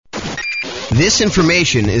This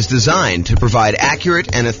information is designed to provide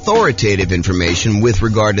accurate and authoritative information with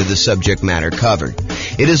regard to the subject matter covered.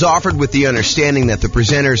 It is offered with the understanding that the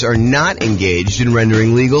presenters are not engaged in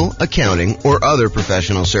rendering legal, accounting, or other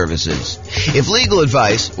professional services. If legal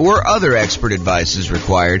advice or other expert advice is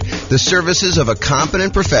required, the services of a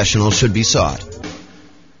competent professional should be sought.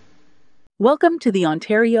 Welcome to the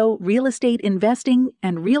Ontario Real Estate Investing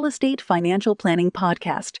and Real Estate Financial Planning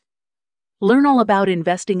Podcast. Learn all about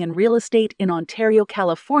investing in real estate in Ontario,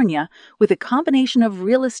 California, with a combination of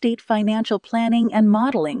real estate financial planning and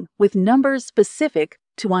modeling with numbers specific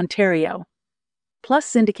to Ontario. Plus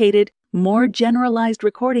syndicated, more generalized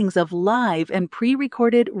recordings of live and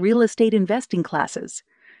pre-recorded real estate investing classes,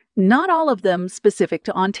 not all of them specific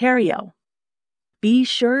to Ontario. Be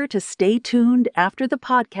sure to stay tuned after the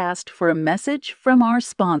podcast for a message from our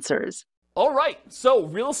sponsors. All right, so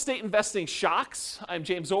real estate investing shocks. I'm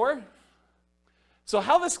James Orr. So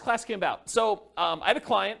how this class came about. So I had a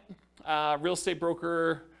client, real estate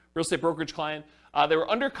brokerage client. They were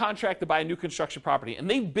under contract to buy a new construction property, and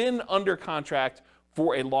they've been under contract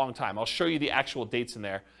for a long time. I'll show you the actual dates in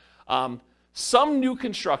there. Some new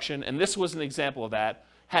construction, and this was an example of that,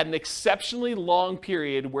 had an exceptionally long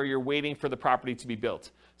period where you're waiting for the property to be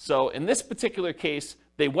built. So in this particular case,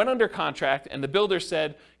 they went under contract, and the builder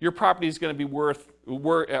said, your property is going to be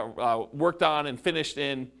worked on and finished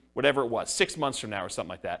in whatever it was, 6 months from now or something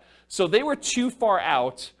like that. So they were too far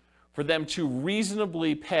out for them to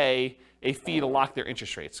reasonably pay a fee to lock their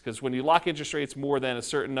interest rates. Because when you lock interest rates more than a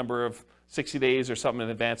certain number of 60 days or something in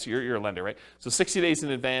advance, you're a lender, right? So 60 days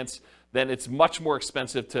in advance, then it's much more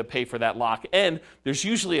expensive to pay for that lock. And there's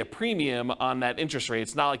usually a premium on that interest rate.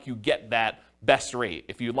 It's not like you get that best rate.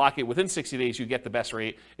 If you lock it within 60 days, you get the best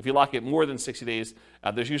rate. If you lock it more than 60 days,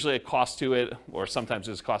 there's usually a cost to it, or sometimes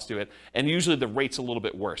there's a cost to it, and usually the rate's a little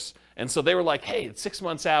bit worse. And so they were like, hey, it's 6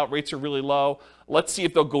 months out, rates are really low. Let's see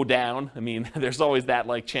if they'll go down. I mean, there's always that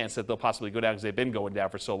chance that they'll possibly go down because they've been going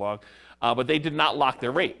down for so long. But they did not lock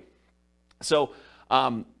their rate. So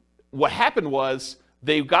what happened was,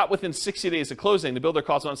 they got within 60 days of closing. The builder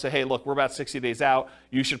calls on and says, hey, look, we're about 60 days out.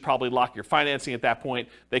 You should probably lock your financing at that point.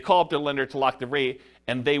 They call up their lender to lock the rate,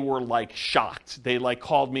 and they were shocked. They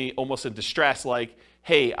called me almost in distress,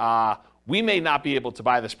 hey, we may not be able to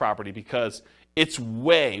buy this property because it's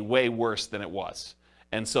way, way worse than it was.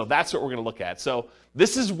 And so that's what we're going to look at. So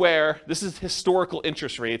this is historical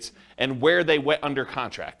interest rates and where they went under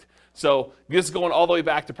contract. So this is going all the way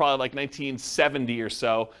back to probably 1970 or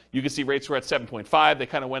so. You can see rates were at 7.5. They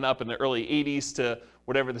kind of went up in the early 80s to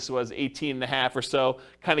whatever this was, 18.5 or so.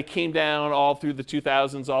 Kind of came down all through the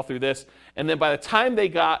 2000s, all through this. And then by the time they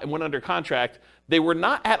got and went under contract, they were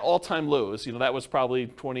not at all-time lows. That was probably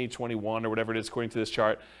 2021 or whatever it is according to this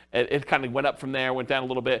chart. It kind of went up from there, went down a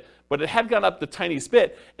little bit, but it had gone up the tiniest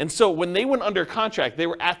bit. And so when they went under contract, they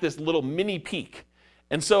were at this little mini peak.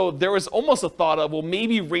 And so there was almost a thought of, well,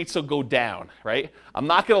 maybe rates will go down, right? I'm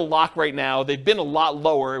not going to lock right now. They've been a lot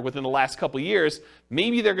lower within the last couple of years.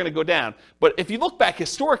 Maybe they're going to go down. But if you look back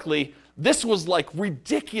historically, this was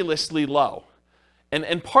ridiculously low.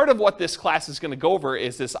 And part of what this class is going to go over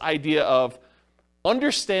is this idea of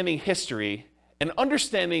understanding history and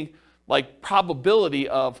understanding probability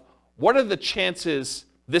of what are the chances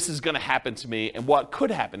this is going to happen to me and what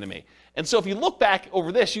could happen to me. And so if you look back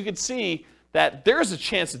over this, you can see that there's a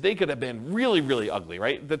chance that they could have been really, really ugly,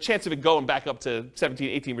 right? The chance of it going back up to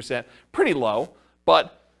 17, 18%, pretty low.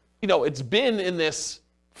 But, it's been in this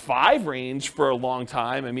 5 range for a long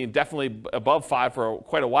time. I mean, definitely above 5 for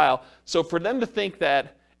quite a while. So for them to think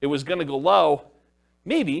that it was going to go low,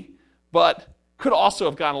 maybe, but could also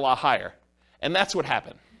have gone a lot higher. And that's what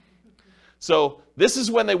happened. So this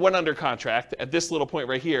is when they went under contract at this little point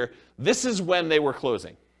right here. This is when they were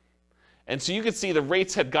closing. And so you can see the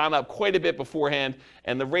rates had gone up quite a bit beforehand,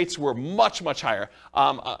 and the rates were much, much higher.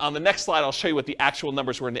 On the next slide, I'll show you what the actual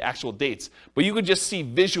numbers were and the actual dates. But you could just see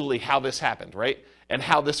visually how this happened, right? And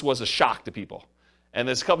how this was a shock to people. And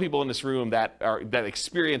there's a couple people in this room that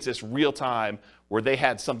experienced this real time where they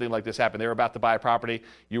had something like this happen. They were about to buy a property.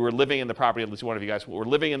 You were living in the property, at least one of you guys were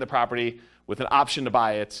living in the property with an option to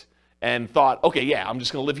buy it. And thought, okay, yeah, I'm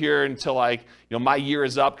just going to live here until my year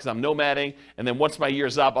is up because I'm nomading. And then once my year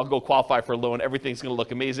is up, I'll go qualify for a loan. Everything's going to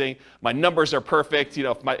look amazing. My numbers are perfect.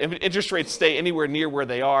 If my interest rates stay anywhere near where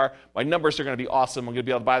they are, my numbers are going to be awesome. I'm going to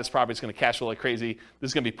be able to buy this property. It's going to cash flow like crazy. This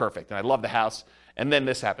is going to be perfect. And I love the house. And then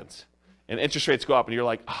this happens. And interest rates go up and you're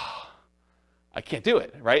like, oh, I can't do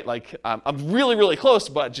it, right? I'm really, really close,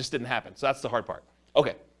 but it just didn't happen. So that's the hard part.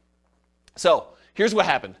 Okay. So here's what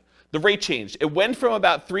happened. the rate changed. It went from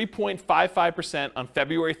about 3.55% on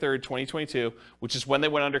February 3rd, 2022, which is when they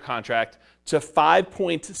went under contract, to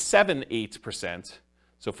 5.78%.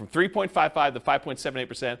 So from 3.55 to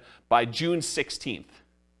 5.78% by June 16th,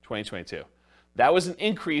 2022. That was an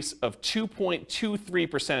increase of 2.23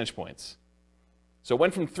 percentage points. So it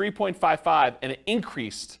went from 3.55 and it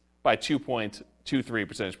increased by 2.23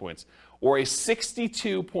 percentage points, or a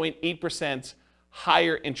 62.8%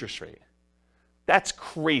 higher interest rate. That's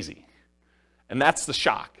crazy. And that's the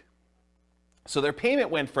shock. So their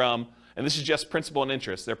payment went from, and this is just principal and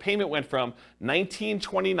interest, their payment went from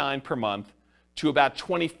 $1,929 per month to about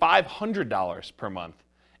 $2,500 per month,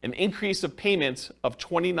 an increase of payments of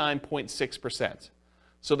 29.6%.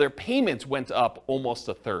 So their payments went up almost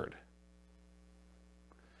a third.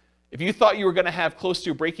 If you thought you were going to have close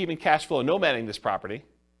to break-even cash flow nomading this property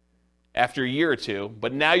after a year or two,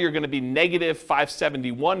 but now you're going to be negative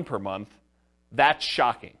 $571 per month, that's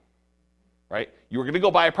shocking, right? You were going to go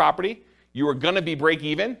buy a property. You were going to be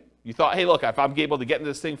break-even. You thought, hey, look, if I'm able to get into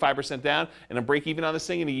this thing 5% down and I'm break-even on this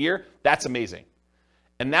thing in a year, that's amazing.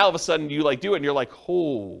 And now all of a sudden you do it and you're like,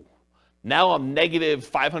 oh, now I'm negative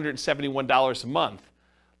 $571 a month,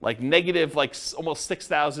 negative almost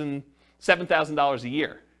 $6,000, $7,000 a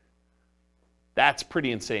year. That's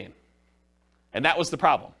pretty insane. And that was the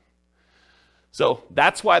problem. So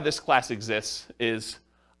that's why this class exists, is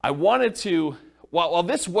I wanted to, while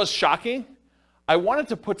this was shocking, I wanted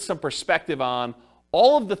to put some perspective on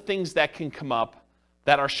all of the things that can come up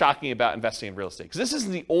that are shocking about investing in real estate. Because this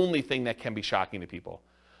isn't the only thing that can be shocking to people.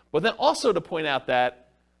 But then also to point out that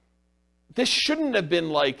this shouldn't have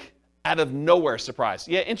been out of nowhere surprise.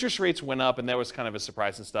 Yeah, interest rates went up and there was kind of a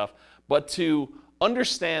surprise and stuff. But to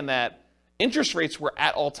understand that interest rates were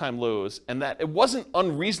at all-time lows and that it wasn't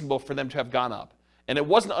unreasonable for them to have gone up. And it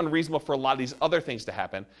wasn't unreasonable for a lot of these other things to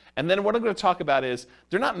happen. And then what I'm going to talk about is,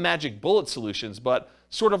 they're not magic bullet solutions, but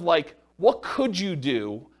sort of what could you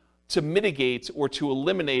do to mitigate or to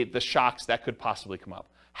eliminate the shocks that could possibly come up?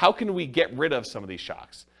 How can we get rid of some of these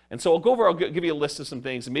shocks? And so I'll give you a list of some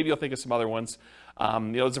things, and maybe you'll think of some other ones.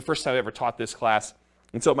 It's the first time I ever taught this class,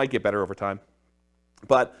 and so it might get better over time.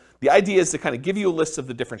 But the idea is to kind of give you a list of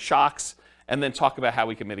the different shocks, and then talk about how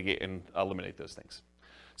we can mitigate and eliminate those things.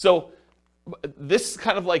 So this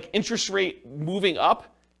kind of interest rate moving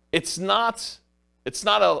up, it's not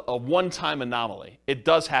a one-time anomaly. It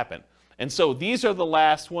does happen. And so these are the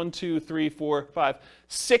last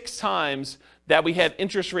 6 times that we had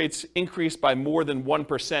interest rates increase by more than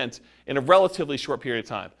 1% in a relatively short period of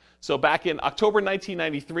time. So back in October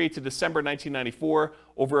 1993 to December 1994,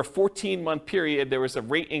 over a 14-month period, there was a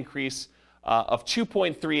rate increase of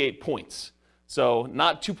 2.38 points. So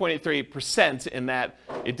not 2.83% in that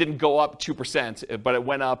it didn't go up 2%, but it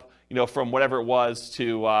went up, from whatever it was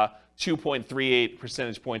to 2.38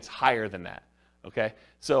 percentage points higher than that. Okay,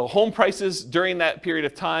 so home prices during that period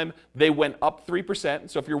of time, they went up 3%.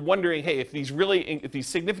 So if you're wondering, hey, if these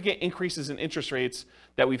significant increases in interest rates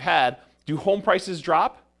that we've had, do home prices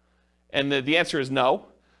drop? And the answer is no.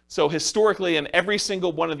 So historically, in every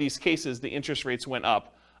single one of these cases, the interest rates went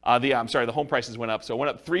up. The home prices went up. So it went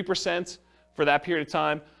up 3% for that period of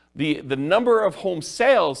time. The number of home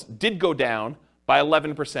sales did go down by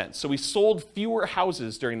 11%. So we sold fewer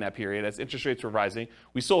houses during that period as interest rates were rising.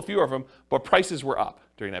 We sold fewer of them, but prices were up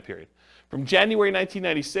during that period. From January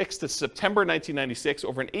 1996 to September 1996,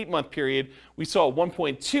 over an 8-month period, we saw a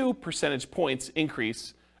 1.2 percentage points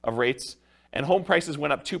increase of rates, and home prices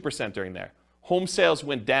went up 2% during there. Home sales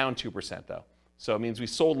went down 2%, though. So it means we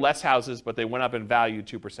sold less houses, but they went up in value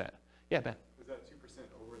 2%. Yeah, Ben? Was that 2%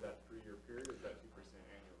 over that 3-year period, or is that 2%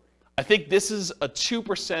 annually? I think this is a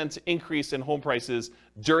 2% increase in home prices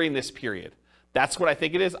during this period. That's what I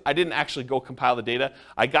think it is. I didn't actually go compile the data.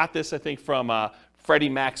 I got this, I think, from Freddie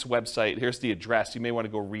Mac's website. Here's the address. You may want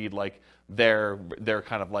to go read their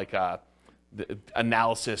kind of the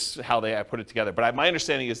analysis, how they put it together. But my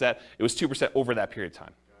understanding is that it was 2% over that period of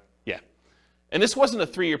time. Yeah. And this wasn't a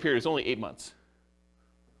 3-year period. It was only 8 months.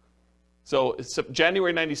 So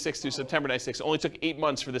January 96 through September 96, it only took 8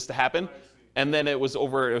 months for this to happen. And then it was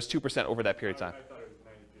 2% over that period of time. I thought it was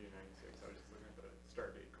 93 and 96. I was just looking at the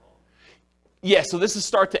start date column. Yeah, so this is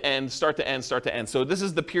start to end, start to end, start to end. So this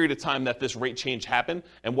is the period of time that this rate change happened,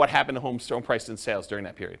 and what happened to home prices and sales during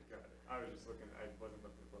that period. Got it. I was just looking, I wasn't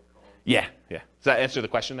looking at both columns. Yeah. Does that answer the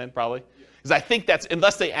question then, probably? Because I think that's,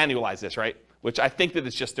 unless they annualize this, right? Which I think that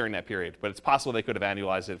it's just during that period, but it's possible they could have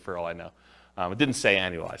annualized it for all I know. It didn't say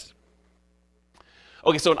annualized.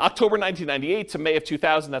 Okay, so in October 1998 to May of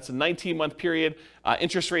 2000, that's a 19-month period,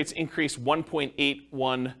 interest rates increased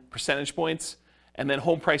 1.81 percentage points, and then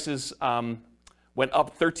home prices went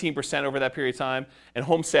up 13% over that period of time, and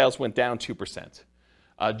home sales went down 2%.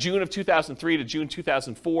 June of 2003 to June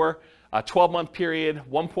 2004, 12-month period,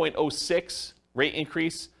 1.06 rate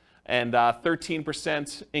increase, and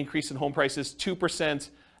 13% increase in home prices, 2%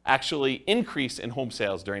 actually increase in home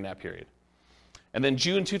sales during that period. And then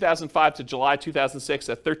June 2005 to July 2006,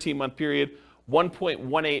 a 13-month period,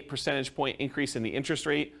 1.18 percentage point increase in the interest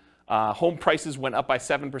rate. Home prices went up by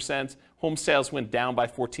 7%. Home sales went down by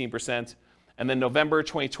 14%. And then November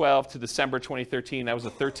 2012 to December 2013, that was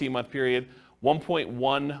a 13-month period,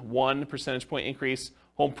 1.11 percentage point increase.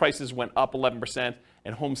 Home prices went up 11%,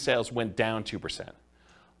 and home sales went down 2%.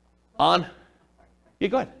 Yeah,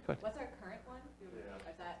 go ahead. What's our current one?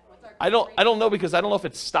 What's our I don't know because I don't know if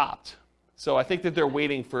it's stopped. So I think that they're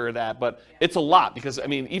waiting for that, but it's a lot because, I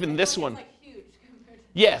mean, even this one. It's like huge compared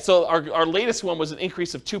to Yeah, so our latest one was an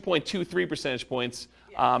increase of 2.23 percentage points,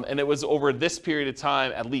 and it was over this period of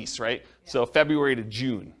time at least, right? So February to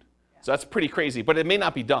June. So that's pretty crazy, but it may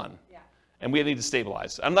not be done, and we need to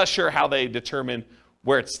stabilize. I'm not sure how they determine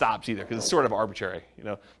where it stops either, because it's sort of arbitrary,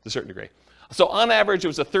 to a certain degree. So on average, it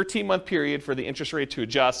was a 13-month period for the interest rate to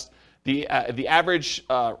adjust. The average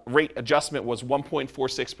rate adjustment was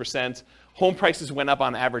 1.46%. Home prices went up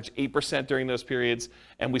on average 8% during those periods,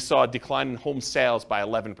 and we saw a decline in home sales by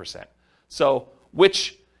 11%. So,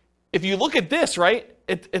 which, if you look at this, right,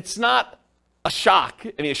 it's not a shock.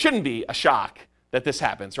 I mean, it shouldn't be a shock that this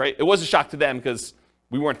happens, right? It was a shock to them because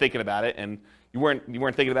we weren't thinking about it, and you weren't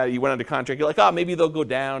thinking about it. You went under contract. You're like, oh, maybe they'll go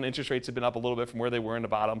down. Interest rates have been up a little bit from where they were in the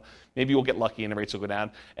bottom. Maybe we'll get lucky and the rates will go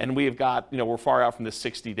down. And we've got, we're far out from this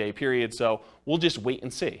 60-day period, so we'll just wait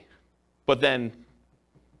and see. But then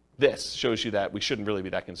this shows you that we shouldn't really be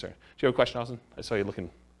that concerned. Do you have a question, Austin? I saw you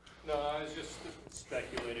looking. No, I was just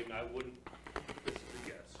speculating. This is a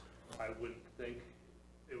guess. I wouldn't think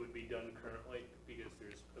it would be done currently because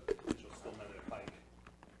there's a potential still another hike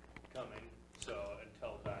coming. So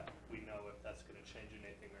until that, we know if that's going to change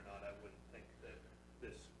anything or not. I wouldn't think that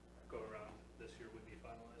this go around this year would be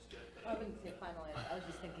finalized yet. I wouldn't say finalized. I was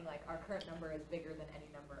just thinking like our current number is bigger than any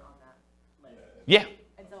number on that list. Yeah.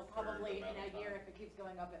 And so probably in a year, if it keeps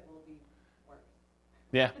going up, it will be worse.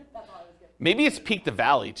 Yeah. That's all I was getting. Maybe it's peak to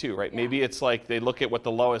valley too, right? Yeah. Maybe it's like they look at what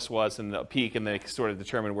the lowest was and the peak and they sort of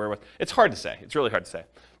determine where it was. It's hard to say. It's really hard to say.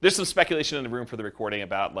 There's some speculation in the room for the recording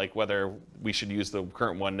about like whether we should use the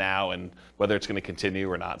current one now and whether it's going to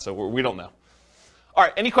continue or not. So we don't know. All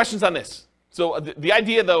right, any questions on this? So the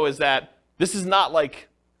idea though is that this is not like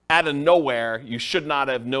out of nowhere. You should not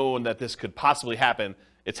have known that this could possibly happen.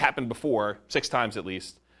 It's happened before, 6 times at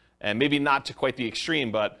least, and maybe not to quite the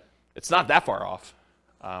extreme, but it's not that far off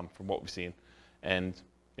from what we've seen. And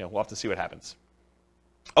we'll have to see what happens.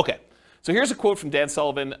 Okay, so here's a quote from Dan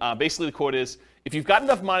Sullivan. Basically, the quote is: "If you've got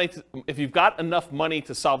enough money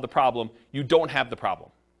to solve the problem, you don't have the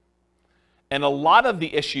problem." And a lot of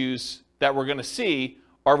the issues that we're going to see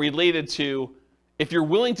are related to if you're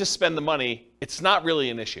willing to spend the money, it's not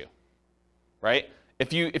really an issue, right?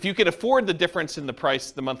 If you can afford the difference in the price,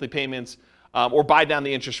 the monthly payments, or buy down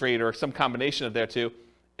the interest rate, or some combination of their two,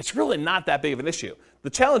 it's really not that big of an issue. The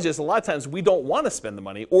challenge is a lot of times we don't want to spend the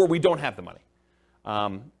money, or we don't have the money.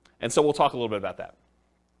 And so we'll talk a little bit about that.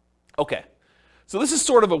 Okay, so this is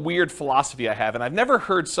sort of a weird philosophy I have, and I've never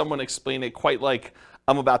heard someone explain it quite like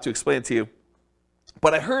I'm about to explain it to you.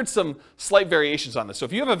 But I heard some slight variations on this. So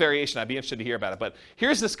if you have a variation, I'd be interested to hear about it. But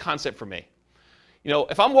here's this concept for me.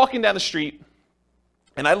 If I'm walking down the street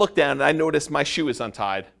and I look down and I notice my shoe is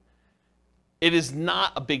untied, it is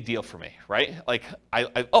not a big deal for me, right? Like,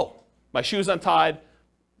 my shoe is untied.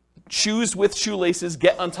 Shoes with shoelaces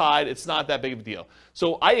get untied. It's not that big of a deal.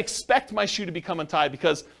 So I expect my shoe to become untied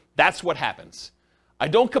because that's what happens. I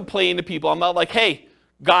don't complain to people. I'm not like, hey,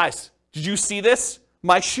 guys, did you see this?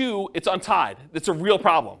 My shoe, it's untied. It's a real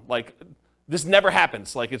problem. Like, this never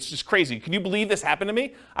happens. Like, it's just crazy. Can you believe this happened to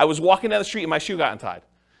me? I was walking down the street and my shoe got untied.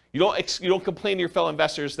 You don't complain to your fellow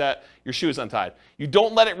investors that your shoe is untied. You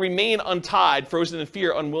don't let it remain untied, frozen in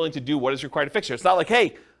fear, unwilling to do what is required to fix it. It's not like,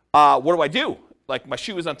 hey, what do I do? Like, my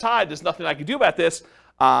shoe is untied. There's nothing I can do about this.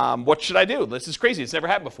 What should I do? This is crazy. It's never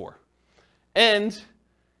happened before. And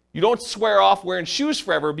you don't swear off wearing shoes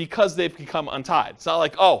forever because they've become untied. It's not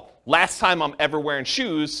like, oh, last time I'm ever wearing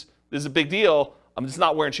shoes, this is a big deal. I'm just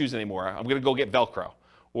not wearing shoes anymore. I'm going to go get Velcro.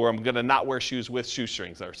 Or I'm going to not wear shoes with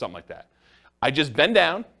shoestrings or something like that. I just bend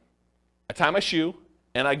down, I tie my shoe,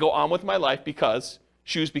 and I go on with my life because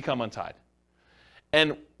shoes become untied.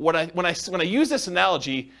 And when I use this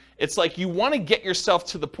analogy, it's like you want to get yourself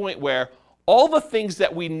to the point where all the things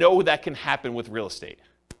that we know that can happen with real estate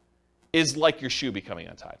is like your shoe becoming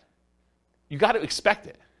untied. You got to expect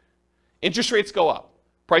it. Interest rates go up.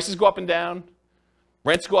 Prices go up and down.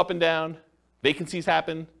 Rents go up and down, vacancies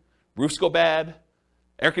happen, roofs go bad,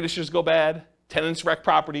 air conditioners go bad, tenants wreck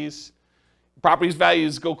properties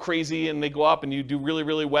values go crazy and they go up and you do really,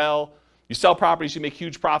 really well. You sell properties, you make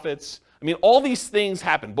huge profits. I mean, all these things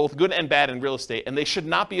happen, both good and bad in real estate, and they should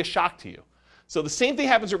not be a shock to you. So the same thing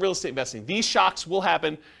happens with real estate investing. These shocks will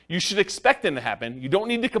happen. You should expect them to happen. You don't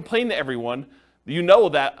need to complain to everyone. You know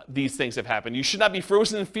that these things have happened. You should not be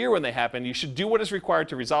frozen in fear when they happen. You should do what is required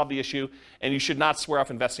to resolve the issue, and you should not swear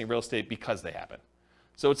off investing in real estate because they happen.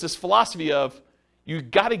 So it's this philosophy of you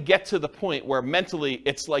got to get to the point where mentally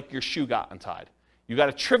it's like your shoe got untied. You got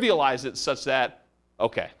to trivialize it such that,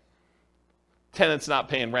 okay, tenant's not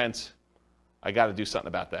paying rent. I got to do something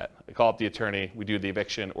about that. I call up the attorney, we do the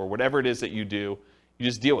eviction, or whatever it is that you do, you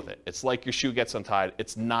just deal with it. It's like your shoe gets untied.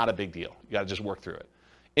 It's not a big deal. You got to just work through it.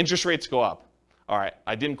 Interest rates go up. All right,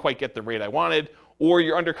 I didn't quite get the rate I wanted, or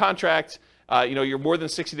you're under contract, you're more than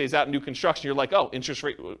 60 days out in new construction, you're like, oh, interest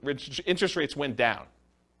rates went down.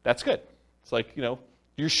 That's good. It's like,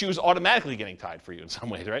 your shoe's automatically getting tied for you in some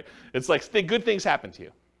ways, right? It's like good things happen to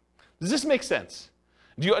you. Does this make sense?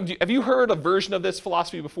 Have you heard a version of this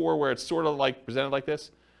philosophy before where it's sort of like presented like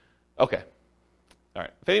this? Okay. All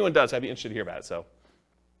right. If anyone does, I'd be interested to hear about it.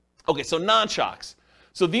 So non-shocks.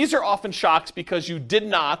 So these are often shocks because you did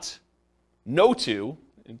not know to,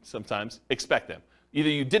 and sometimes, expect them. Either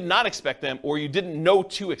you did not expect them or you didn't know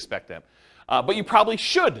to expect them. But you probably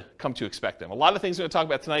should come to expect them. A lot of things we're going to talk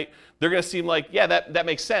about tonight, they're going to seem like, yeah, that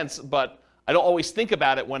makes sense, but I don't always think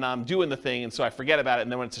about it when I'm doing the thing, and so I forget about it,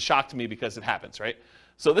 and then when it's a shock to me because it happens, right?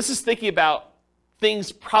 So this is thinking about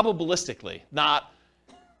things probabilistically, not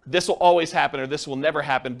this will always happen or this will never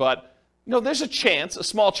happen, but there's a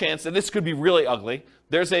small chance that this could be really ugly.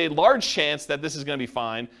 There's a large chance that this is going to be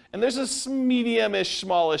fine, and there's a medium-ish,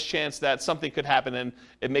 smallish chance that something could happen and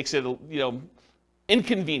it makes it,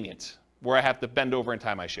 inconvenient, where I have to bend over and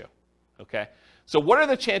tie my shoe, okay? So what are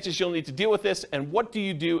the chances you'll need to deal with this, and what do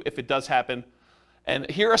you do if it does happen? And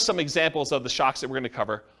here are some examples of the shocks that we're going to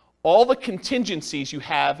cover. All the contingencies you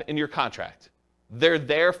have in your contract, they're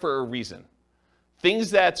there for a reason.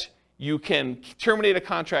 Things that you can terminate a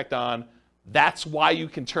contract on, that's why you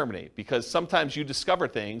can terminate, because sometimes you discover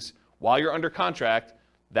things while you're under contract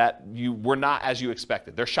that you were not as you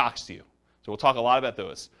expected. They're shocks to you. So we'll talk a lot about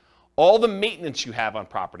those. All the maintenance you have on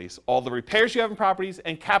properties, all the repairs you have on properties,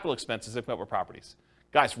 and capital expenses that come up with properties.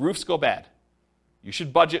 Guys, roofs go bad. You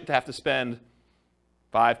should budget to have to spend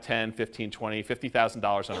 $5, $10, $15, $20,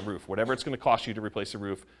 $50,000 on a roof. Whatever it's going to cost you to replace a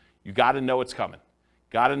roof, you got to know it's coming.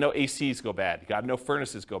 Got to know ACs go bad. You got to know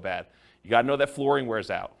furnaces go bad. You got to know that flooring wears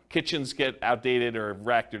out. Kitchens get outdated or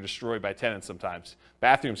wrecked or destroyed by tenants sometimes.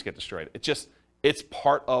 Bathrooms get destroyed. It's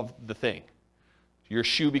part of the thing. Your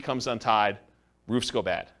shoe becomes untied. Roofs go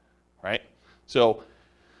bad. Right? So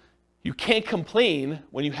you can't complain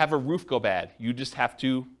when you have a roof go bad. You just have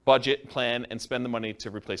to budget, plan, and spend the money to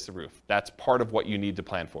replace the roof. That's part of what you need to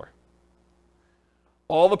plan for.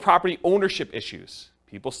 All the property ownership issues.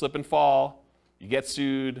 People slip and fall. You get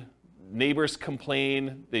sued. Neighbors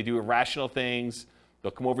complain. They do irrational things. They'll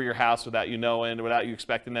come over your house without you knowing, without you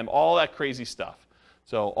expecting them. All that crazy stuff.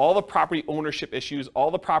 So all the property ownership issues, all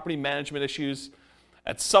the property management issues.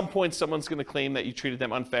 At some point, someone's going to claim that you treated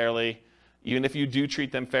them unfairly. Even if you do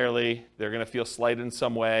treat them fairly, they're going to feel slighted in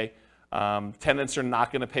some way. Tenants are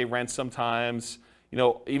not going to pay rent sometimes.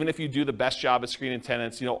 Even if you do the best job at screening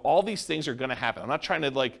tenants, all these things are going to happen. I'm not trying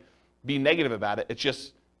to be negative about it. It's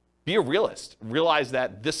just be a realist. Realize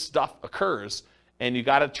that this stuff occurs, and you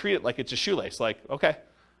got to treat it like it's a shoelace. Like, okay,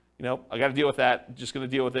 I got to deal with that. I'm just going to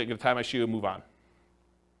deal with it. I'm going to tie my shoe and move on.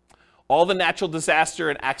 All the natural disaster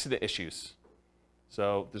and accident issues.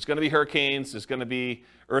 So there's going to be hurricanes, there's going to be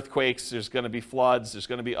earthquakes, there's going to be floods, there's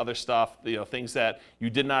going to be other stuff, things that you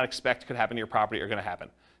did not expect could happen to your property are going to happen.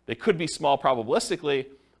 They could be small probabilistically,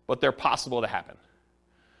 but they're possible to happen.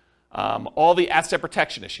 All the asset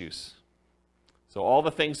protection issues. So all the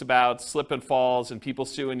things about slip and falls and people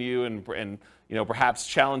suing you and perhaps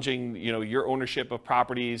challenging your ownership of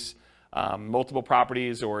properties, multiple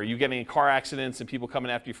properties, or you getting in car accidents and people coming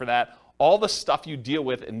after you for that. All the stuff you deal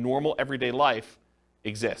with in normal everyday life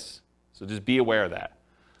exists. So just be aware of that.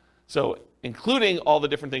 So including all the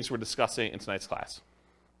different things we're discussing in tonight's class.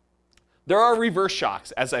 There are reverse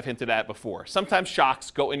shocks, as I've hinted at before. Sometimes shocks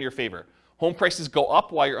go in your favor. Home prices go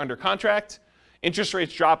up while you're under contract. Interest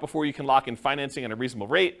rates drop before you can lock in financing at a reasonable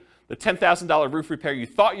rate. The $10,000 roof repair you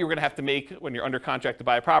thought you were going to have to make when you're under contract to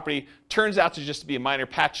buy a property turns out to just be a minor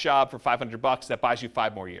patch job for $500 that buys you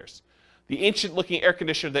 5 more years. The ancient-looking air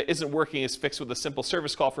conditioner that isn't working is fixed with a simple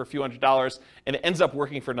service call for a few $100s, and it ends up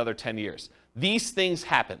working for another 10 years. These things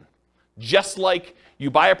happen. Just like you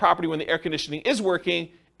buy a property when the air conditioning is working,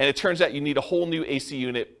 and it turns out you need a whole new AC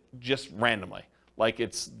unit just randomly. Like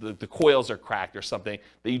it's the coils are cracked or something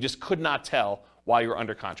that you just could not tell while you're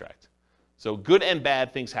under contract. So good and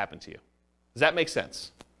bad things happen to you. Does that make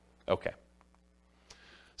sense? Okay.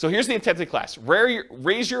 So here's the intent of the class.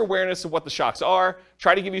 Raise your awareness of what the shocks are.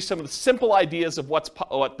 Try to give you some of the simple ideas of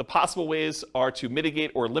what the possible ways are to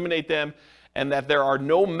mitigate or eliminate them, and that there are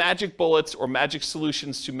no magic bullets or magic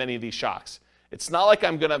solutions to many of these shocks. It's not like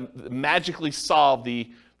I'm going to magically solve the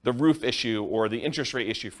roof issue or the interest rate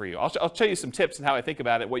issue for you. I'll tell you some tips and how I think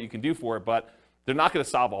about it, what you can do for it, but they're not going to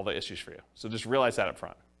solve all the issues for you. So just realize that up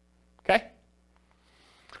front. Okay?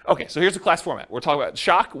 Okay, so here's the class format. We're talking about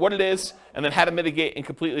shock, what it is, and then how to mitigate and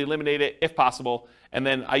completely eliminate it if possible. And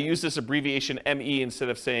then I use this abbreviation ME instead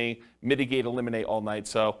of saying mitigate, eliminate all night.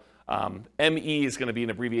 So ME is going to be an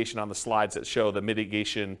abbreviation on the slides that show the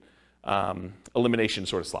mitigation, elimination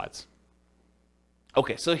sort of slides.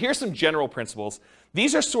 Okay, so here's some general principles.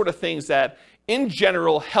 These are sort of things that, in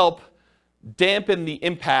general, help dampen the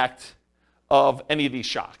impact of any of these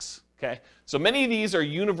shocks. Okay, so many of these are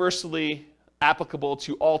universally applicable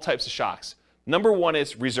to all types of shocks. Number one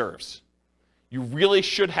is reserves. You really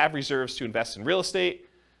should have reserves to invest in real estate.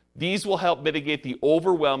 These will help mitigate the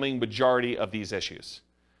overwhelming majority of these issues.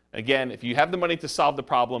 Again, if you have the money to solve the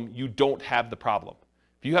problem, you don't have the problem.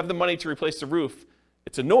 If you have the money to replace the roof,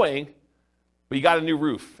 it's annoying, but you got a new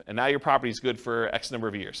roof, and now your property is good for X number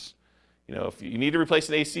of years. You know, if you need to replace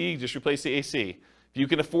an AC, just replace the AC. If you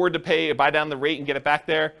can afford to buy down the rate and get it back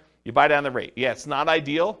there, you buy down the rate. Yeah, it's not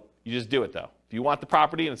ideal. You just do it, though. If you want the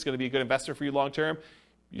property and it's going to be a good investment for you long term,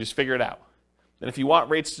 you just figure it out. And if you want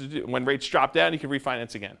rates when rates drop down, you can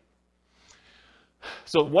refinance again.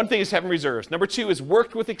 So one thing is having reserves. Number two is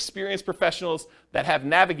worked with experienced professionals that have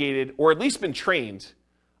navigated or at least been trained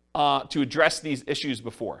to address these issues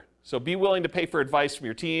before. So be willing to pay for advice from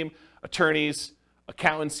your team, attorneys,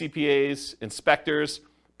 accountants, CPAs, inspectors,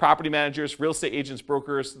 property managers, real estate agents,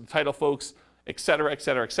 brokers, the title folks, et cetera, et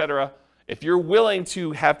cetera, et cetera. If you're willing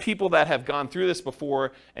to have people that have gone through this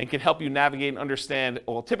before and can help you navigate and understand,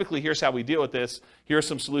 well, typically here's how we deal with this, here are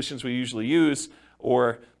some solutions we usually use,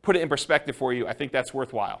 or put it in perspective for you, I think that's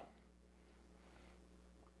worthwhile.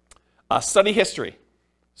 Study history.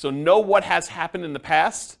 So know what has happened in the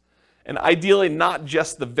past, and ideally not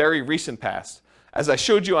just the very recent past. As I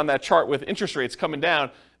showed you on that chart with interest rates coming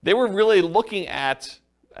down, they were really looking at,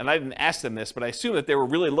 and I didn't ask them this, but I assume that they were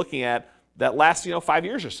really looking at that last 5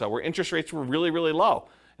 years or so where interest rates were really, really low.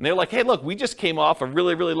 And they were like, hey, look, we just came off a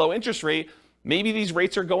really, really low interest rate. Maybe these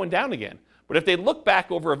rates are going down again. But if they look back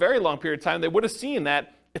over a very long period of time, they would have seen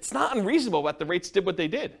that it's not unreasonable that the rates did what they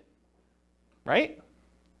did, right?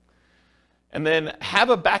 And then have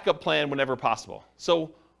a backup plan whenever possible.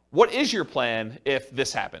 So what is your plan if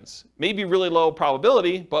this happens? Maybe really low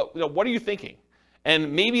probability, but what are you thinking?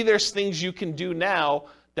 And maybe there's things you can do now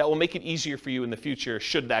that will make it easier for you in the future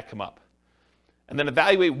should that come up. And then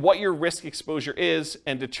evaluate what your risk exposure is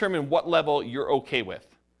and determine what level you're okay with.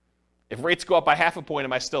 If rates go up by 0.5 point,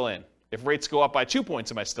 am I still in? If rates go up by 2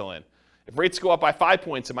 points, am I still in? If rates go up by 5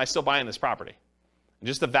 points, am I still buying this property? And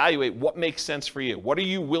just evaluate what makes sense for you. What are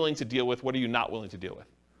you willing to deal with? What are you not willing to deal with?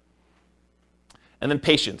 And then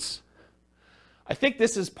patience. I think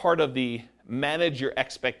this is part of the manage your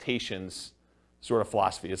expectations sort of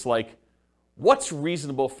philosophy. It's like, what's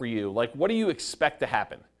reasonable for you? Like, what do you expect to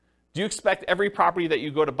happen? Do you expect every property that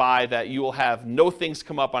you go to buy that you will have no things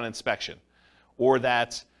come up on inspection? Or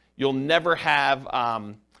that you'll never have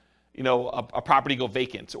a property go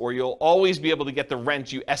vacant? Or you'll always be able to get the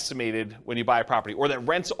rent you estimated when you buy a property? Or that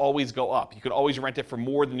rents always go up? You can always rent it for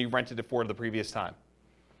more than you rented it for the previous time.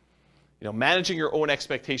 Managing your own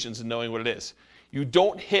expectations and knowing what it is. You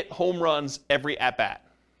don't hit home runs every at-bat.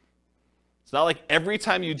 It's not like every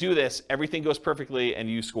time you do this, everything goes perfectly and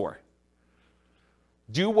you score.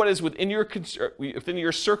 Do what is within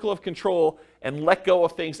your circle of control and let go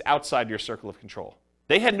of things outside your circle of control.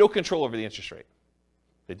 They had no control over the interest rate.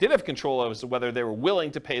 They did have control as to whether they were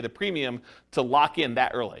willing to pay the premium to lock in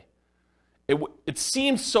that early. It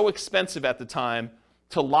seemed so expensive at the time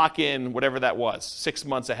to lock in whatever that was, 6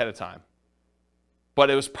 months ahead of time. But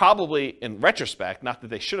it was probably, in retrospect, not that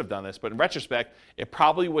they should have done this, but in retrospect, it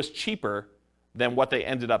probably was cheaper than what they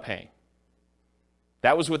ended up paying.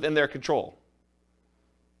 That was within their control.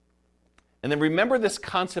 And then remember this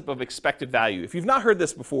concept of expected value. If you've not heard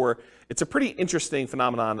this before, it's a pretty interesting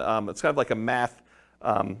phenomenon. It's kind of like a math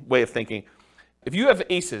way of thinking. If you have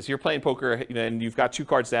aces, you're playing poker and you've got 2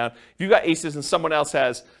 cards down. If you've got aces and someone else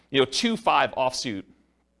has 2-5 offsuit,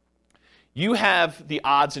 you have the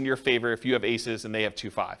odds in your favor if you have aces and they have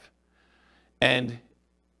 2-5. And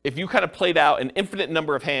if you kind of played out an infinite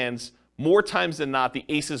number of hands, more times than not, the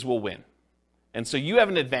aces will win. And so you have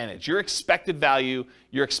an advantage. Your expected value,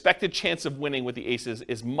 your expected chance of winning with the aces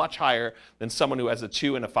is much higher than someone who has a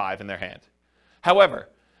 2 and a 5 in their hand. However,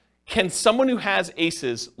 can someone who has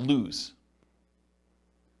aces lose?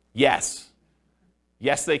 Yes.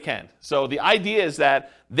 Yes, they can. So the idea is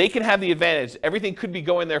that they can have the advantage. Everything could be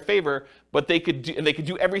going in their favor, but they could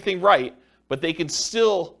do everything right, but they could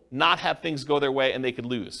still not have things go their way and they could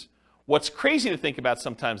lose. What's crazy to think about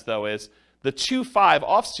sometimes, though, is the 2-5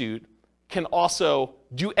 offsuit can also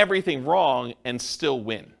do everything wrong and still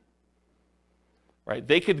win. Right?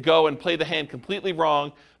 They could go and play the hand completely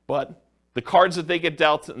wrong, but the cards that they get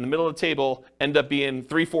dealt in the middle of the table end up being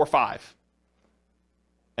 3, 4, 5.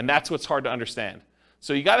 And that's what's hard to understand.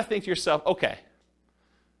 So you got to think to yourself, okay,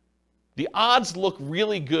 the odds look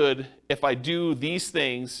really good if I do these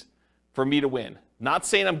things for me to win. Not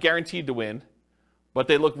saying I'm guaranteed to win, but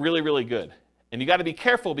they look really, really good. And you got to be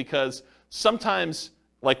careful because sometimes,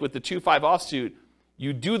 like with the 2-5 offsuit,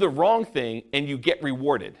 you do the wrong thing and you get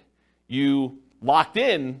rewarded. You locked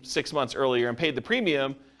in 6 months earlier and paid the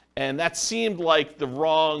premium, and that seemed like the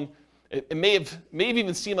wrong, it may have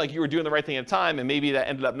even seemed like you were doing the right thing at the time, and maybe that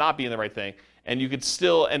ended up not being the right thing. And you could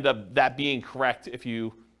still end up that being correct if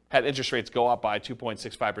you had interest rates go up by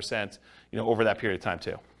 2.65%, over that period of time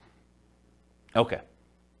too. Okay.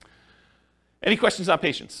 Any questions on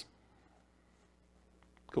patience?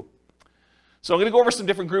 Cool. So I'm going to go over some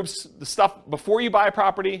different groups, the stuff before you buy a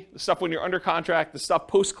property, the stuff when you're under contract, the stuff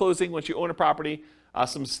post-closing once you own a property,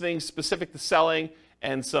 some things specific to selling,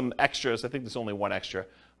 and some extras. I think there's only one extra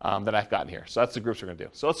that I've gotten here. So that's the groups we're going to do.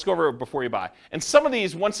 So let's go over before you buy. And some of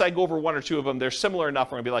these, once I go over 1 or 2 of them, they're similar enough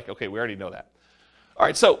we're going to be like, okay, we already know that. All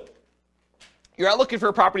right, so you're out looking for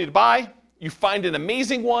a property to buy. You find an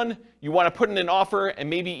amazing one. You want to put in an offer, and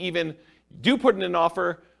maybe even do put in an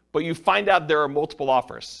offer, but you find out there are multiple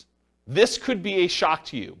offers. This could be a shock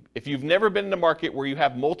to you. If you've never been in a market where you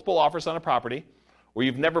have multiple offers on a property, or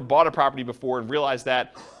you've never bought a property before and realized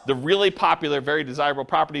that the really popular, very desirable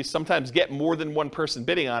properties sometimes get more than one person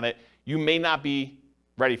bidding on it, you may not be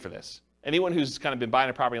ready for this. Anyone who's kind of been buying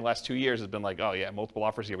a property in the last 2 years has been like, oh yeah, multiple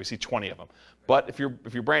offers here, we see 20 of them. But if you're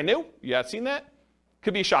brand new, you haven't seen that,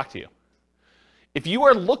 could be a shock to you. If you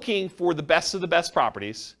are looking for the best of the best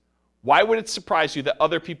properties, why would it surprise you that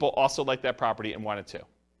other people also like that property and want it too?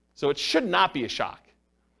 So it should not be a shock.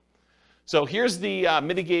 So here's the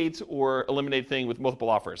mitigate or eliminate thing with multiple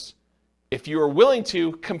offers. If you are willing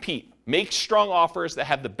to compete, make strong offers that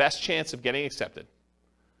have the best chance of getting accepted.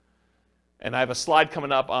 And I have a slide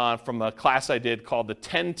coming up from a class I did called the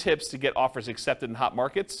 10 tips to get offers accepted in hot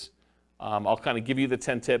markets. I'll kind of give you the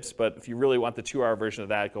 10 tips, but if you really want the 2-hour version of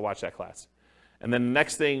that, go watch that class. And then the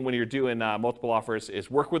next thing when you're doing multiple offers is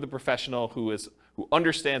work with a professional who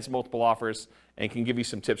understands multiple offers and can give you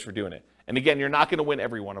some tips for doing it. And again, you're not going to win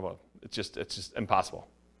every one of them. It's just impossible.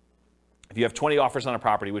 If you have 20 offers on a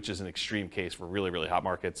property, which is an extreme case for really, really hot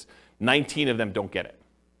markets, 19 of them don't get it.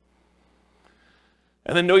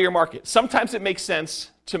 And then know your market. Sometimes it makes sense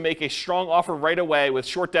to make a strong offer right away with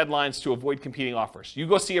short deadlines to avoid competing offers. You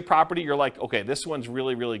go see a property, you're like, okay, this one's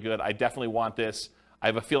really, really good. I definitely want this. I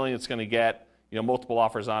have a feeling it's going to get multiple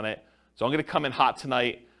offers on it. So I'm going to come in hot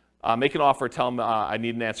tonight, make an offer, tell them I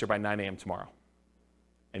need an answer by 9 a.m. tomorrow.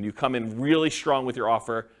 And you come in really strong with your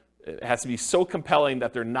offer. It has to be so compelling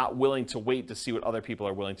that they're not willing to wait to see what other people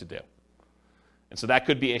are willing to do. And so that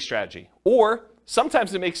could be a strategy. Or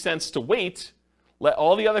sometimes it makes sense to wait, let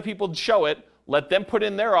all the other people show it, let them put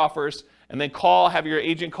in their offers, and then have your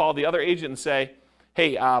agent call the other agent and say,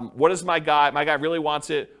 hey, what is my guy really wants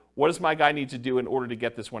it. What does my guy need to do in order to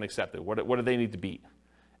get this one accepted? What do they need to beat?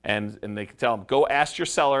 And they can tell them, go ask your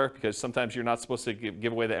seller, because sometimes you're not supposed to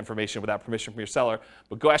give away that information without permission from your seller,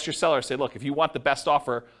 but go ask your seller, say, look, if you want the best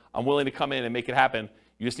offer, I'm willing to come in and make it happen.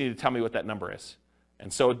 You just need to tell me what that number is.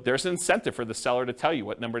 And so there's an incentive for the seller to tell you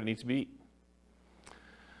what number it needs to be.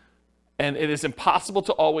 And it is impossible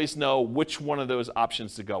to always know which one of those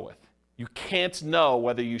options to go with. You can't know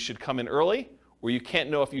whether you should come in early or you can't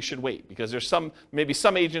know if you should wait, because there's maybe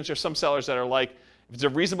some agents or some sellers that are like, if it's a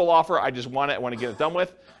reasonable offer, I just want it, I want to get it done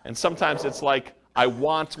with. And sometimes it's like, I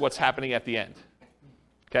want what's happening at the end.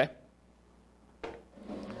 Okay?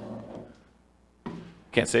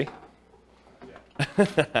 Can't see? All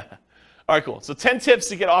right, cool. So 10 tips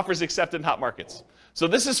to get offers accepted in hot markets. So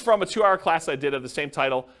this is from a 2-hour class I did of the same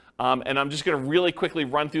title. And I'm just going to really quickly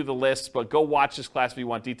run through the list, but go watch this class if you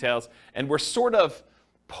want details. And we're sort of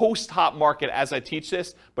post-hot market as I teach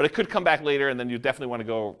this, but it could come back later, and then you definitely want to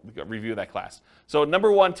go review that class. So number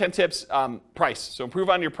 1, 10 tips, price. So improve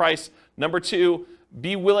on your price. Number 2,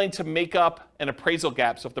 be willing to make up an appraisal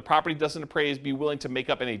gap. So if the property doesn't appraise, be willing to make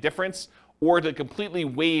up any difference or to completely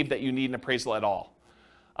waive that you need an appraisal at all.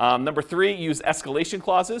 Number 3, use escalation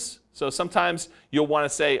clauses. So sometimes you'll want to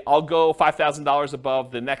say, I'll go $5,000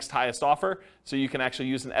 above the next highest offer. So you can actually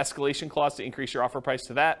use an escalation clause to increase your offer price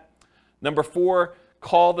to that. Number 4,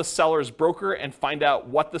 call the seller's broker and find out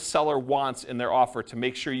what the seller wants in their offer to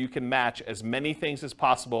make sure you can match as many things as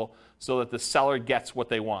possible so that the seller gets what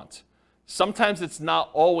they want. Sometimes it's not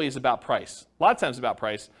always about price. A lot of times it's about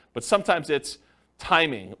price, but sometimes it's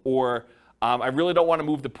timing, or I really don't want to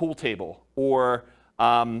move the pool table, or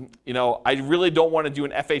I really don't want to do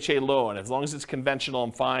an FHA loan. As long as it's conventional,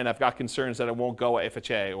 I'm fine. I've got concerns that it won't go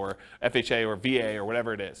FHA or VA or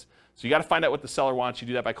whatever it is. So you got to find out what the seller wants. You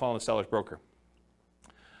do that by calling the seller's broker.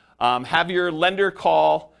 Have your lender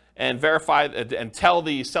call and verify and tell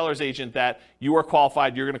the seller's agent that you are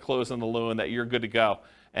qualified, you're going to close on the loan, that you're good to go.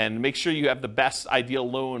 And make sure you have the best ideal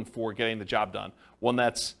loan for getting the job done, one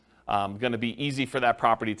that's going to be easy for that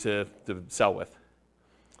property to sell with.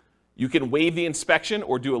 You can waive the inspection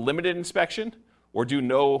or do a limited inspection, or do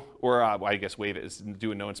no, or I guess waive it is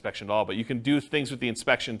do a no inspection at all, but you can do things with the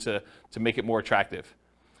inspection to make it more attractive.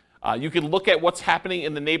 You can look at what's happening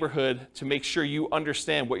in the neighborhood to make sure you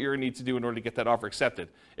understand what you're going to need to do in order to get that offer accepted.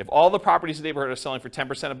 If all the properties in the neighborhood are selling for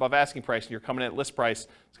 10% above asking price and you're coming in at list price,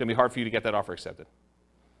 it's going to be hard for you to get that offer accepted.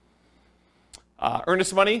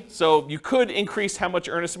 Earnest money, so you could increase how much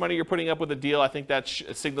earnest money you're putting up with a deal. I think that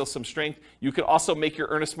signals some strength. You could also make your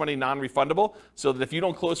earnest money non-refundable so that if you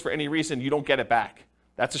don't close for any reason, you don't get it back.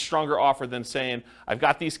 That's a stronger offer than saying, I've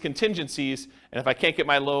got these contingencies, and if I can't get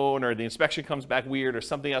my loan or the inspection comes back weird or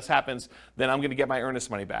something else happens, then I'm going to get my earnest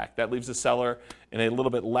money back. That leaves the seller in a little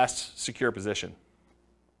bit less secure position.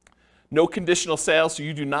 No conditional sales, so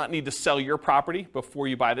you do not need to sell your property before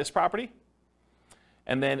you buy this property.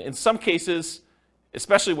 And then in some cases,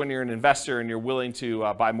 especially when you're an investor and you're willing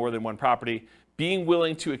to buy more than one property, being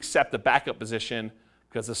willing to accept a backup position,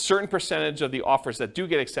 because a certain percentage of the offers that do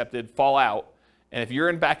get accepted fall out. And if you're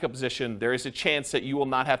in backup position, there is a chance that you will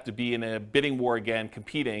not have to be in a bidding war again,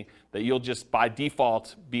 competing, that you'll just by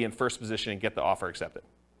default be in first position and get the offer accepted.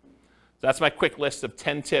 So that's my quick list of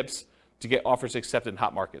 10 tips to get offers accepted in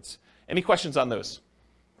hot markets. Any questions on those?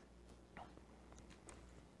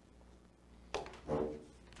 All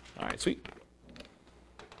right, sweet.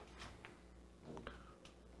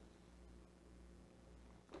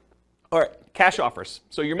 All right, cash offers.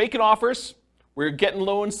 So you're making offers, we're getting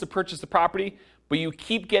loans to purchase the property, but you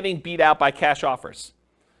keep getting beat out by cash offers.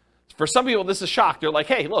 For some people, this is a shock. They're like,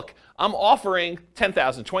 hey, look, I'm offering $10,000,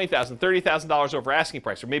 $20,000, $30,000 over asking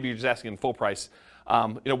price, or maybe you're just asking full price.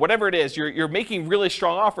 Whatever it is, you're making really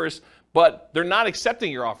strong offers, but they're not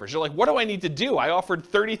accepting your offers. You're like, what do I need to do? I offered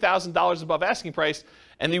 $30,000 above asking price,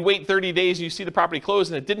 and you wait 30 days and you see the property close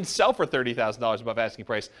and it didn't sell for $30,000 above asking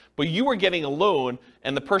price, but you were getting a loan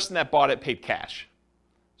and the person that bought it paid cash.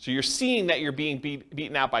 So you're seeing that you're being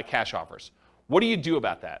beaten out by cash offers. What do you do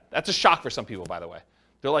about that? That's a shock for some people, by the way.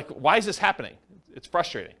 They're like, why is this happening? It's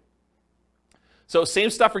frustrating. So same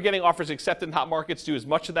stuff for getting offers accepted in hot markets. Do as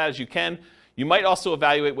much of that as you can. You might also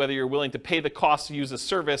evaluate whether you're willing to pay the cost to use a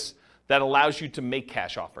service that allows you to make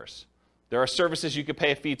cash offers. There are services you could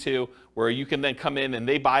pay a fee to where you can then come in and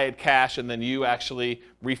they buy it cash and then you actually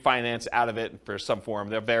refinance out of it for some form.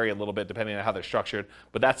 They'll vary a little bit depending on how they're structured,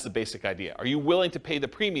 but that's the basic idea. Are you willing to pay the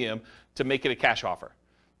premium to make it a cash offer?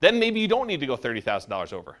 Then maybe you don't need to go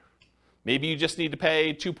 $30,000 over. Maybe you just need to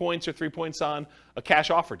pay 2 points or 3 points on a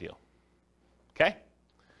cash offer deal. Okay?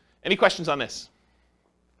 Any questions on this?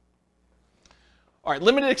 All right,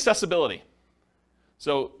 limited accessibility.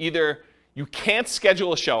 So either you can't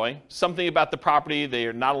schedule a showing, something about the property,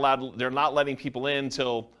 they're not letting people in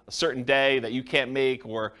until a certain day that you can't make,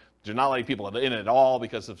 or they're not letting people in at all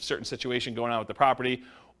because of a certain situation going on with the property,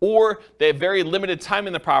 or they have very limited time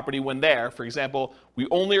in the property when there. For example, we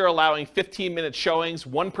only are allowing 15-minute showings,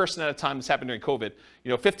 one person at a time. This happened during COVID.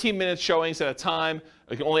 15-minute showings at a time.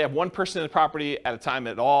 We can only have one person in the property at a time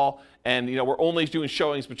at all. And we're only doing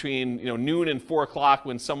showings between noon and 4 o'clock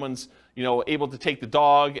when someone's able to take the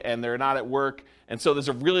dog and they're not at work. And so there's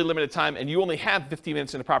a really limited time, and you only have 15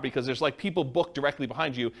 minutes in the property because there's like people booked directly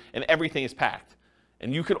behind you and everything is packed.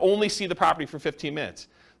 And you could only see the property for 15 minutes.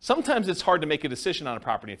 Sometimes it's hard to make a decision on a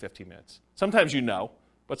property in 15 minutes. Sometimes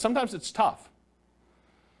but sometimes it's tough.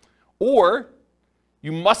 Or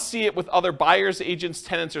you must see it with other buyers, agents,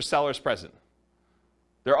 tenants, or sellers present.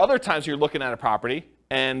 There are other times you're looking at a property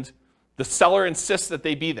and the seller insists that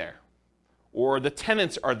they be there. Or the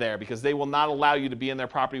tenants are there because they will not allow you to be in their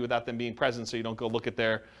property without them being present, so you don't go look at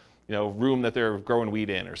their room that they're growing weed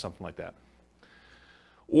in or something like that.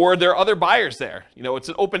 Or there are other buyers there. It's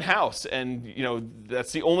an open house, and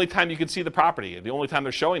that's the only time you can see the property, the only time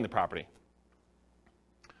they're showing the property.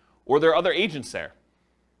 Or there are other agents there.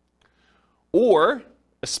 Or,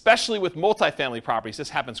 especially with multifamily properties, this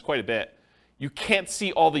happens quite a bit, you can't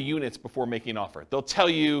see all the units before making an offer. They'll tell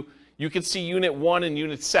you, you can see unit 1 and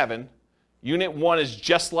unit 7. Unit 1 is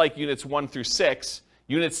just like units 1 through 6.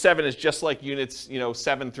 Unit 7 is just like units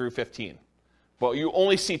 7 through 15. But you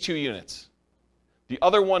only see 2 units. The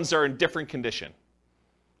other ones are in different condition.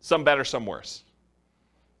 Some better, some worse.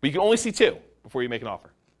 But you can only see 2 before you make an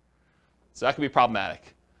offer. So that can be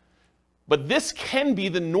problematic. But this can be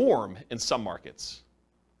the norm in some markets,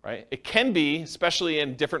 right? It can be, especially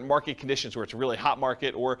in different market conditions where it's a really hot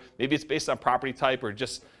market, or maybe it's based on property type, or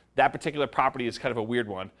just that particular property is kind of a weird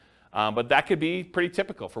one. But that could be pretty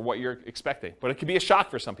typical for what you're expecting. But it could be a shock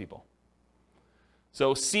for some people.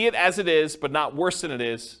 So see it as it is, but not worse than it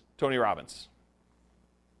is, Tony Robbins.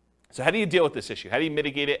 So how do you deal with this issue? How do you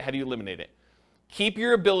mitigate it? How do you eliminate it? Keep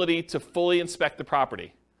your ability to fully inspect the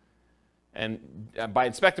property. And by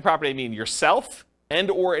inspect the property, I mean yourself and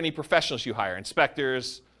or any professionals you hire,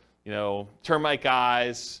 inspectors, termite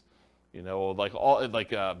guys, radon,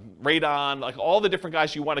 all the different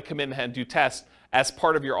guys you want to come in and do tests as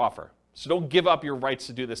part of your offer. So don't give up your rights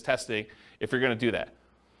to do this testing if you're going to do that.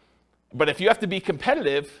 But if you have to be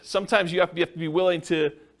competitive, sometimes you have to be willing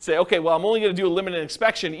to say, okay, well, I'm only going to do a limited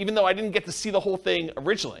inspection, even though I didn't get to see the whole thing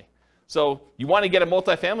originally. So you want to get a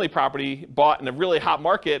multifamily property bought in a really hot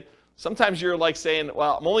market. Sometimes you're like saying,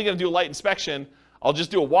 well, I'm only going to do a light inspection. I'll just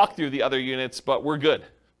do a walkthrough of the other units, but we're good.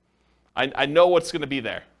 I know what's going to be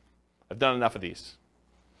there. I've done enough of these.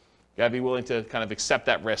 You got to be willing to kind of accept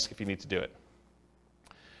that risk if you need to do it.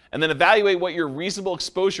 And then evaluate what your reasonable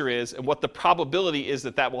exposure is and what the probability is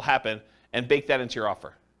that will happen, and bake that into your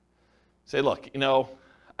offer. Say, look,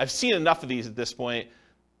 I've seen enough of these at this point.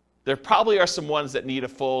 There probably are some ones that need a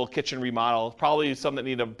full kitchen remodel, probably some that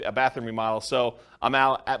need a bathroom remodel. So I'm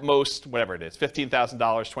out at most, whatever it is, $15,000,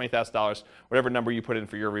 $20,000, whatever number you put in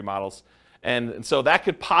for your remodels. And so that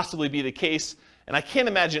could possibly be the case. And I can't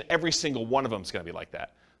imagine every single one of them is going to be like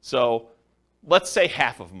that. So let's say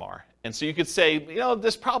half of them are. And so you could say,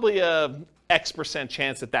 there's probably a X%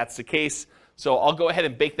 chance that that's the case. So I'll go ahead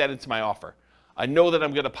and bake that into my offer. I know that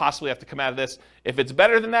I'm going to possibly have to come out of this. If it's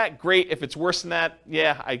better than that, great. If it's worse than that,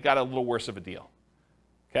 yeah, I got a little worse of a deal.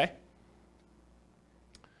 Okay?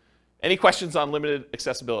 Any questions on limited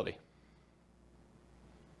accessibility?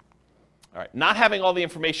 All right, not having all the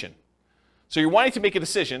information. So you're wanting to make a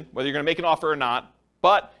decision, whether you're going to make an offer or not,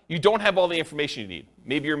 but you don't have all the information you need.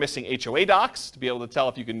 Maybe you're missing HOA docs to be able to tell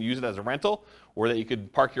if you can use it as a rental, or that you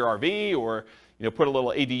could park your RV, or put a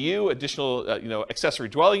little ADU, additional accessory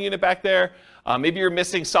dwelling unit back there. Maybe you're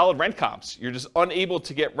missing solid rent comps. You're just unable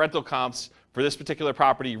to get rental comps for this particular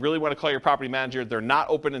property. You really want to call your property manager. They're not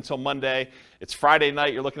open until Monday. It's Friday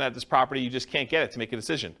night. You're looking at this property. You just can't get it to make a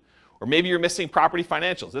decision. Or maybe you're missing property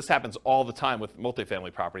financials. This happens all the time with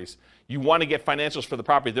multifamily properties. You want to get financials for the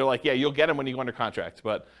property. They're like, yeah, you'll get them when you go under contract,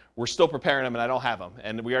 but we're still preparing them and I don't have them.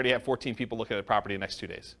 And we already have 14 people looking at the property in the next 2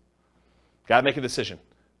 days. Got to make a decision.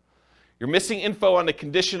 You're missing info on the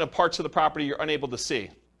condition of parts of the property you're unable to see.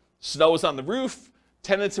 Snow is on the roof,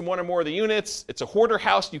 tenants in one or more of the units. It's a hoarder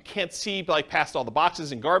house. You can't see past all the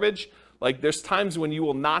boxes and garbage. There's times when you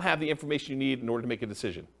will not have the information you need in order to make a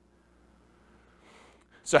decision.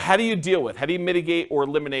 So how do you deal with, how do you mitigate or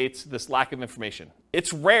eliminate this lack of information?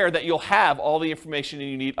 It's rare that you'll have all the information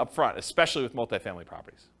you need up front, especially with multifamily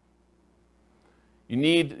properties. You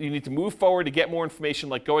need to move forward to get more information,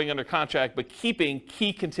 like going under contract, but keeping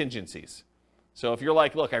key contingencies. So if you're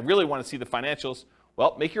like, look, I really want to see the financials,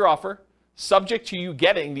 well, make your offer, subject to you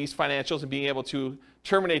getting these financials and being able to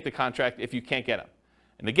terminate the contract if you can't get them.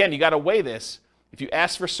 And again, you got to weigh this. If you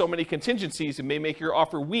ask for so many contingencies, it may make your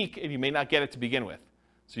offer weak and you may not get it to begin with.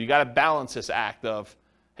 So you got to balance this act of,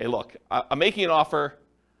 hey, look, I'm making an offer.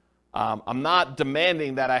 I'm not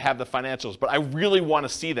demanding that I have the financials, but I really want to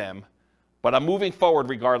see them. But I'm moving forward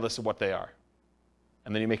regardless of what they are.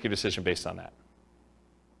 And then you make your decision based on that.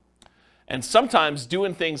 And sometimes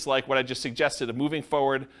doing things like what I just suggested of moving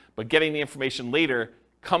forward, but getting the information later,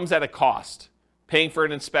 comes at a cost. Paying for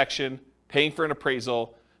an inspection, paying for an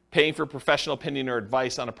appraisal, paying for professional opinion or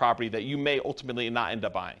advice on a property that you may ultimately not end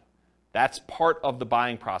up buying. That's part of the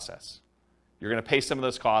buying process. You're going to pay some of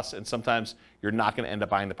those costs, and sometimes you're not going to end up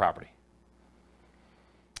buying the property.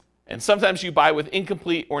 And sometimes you buy with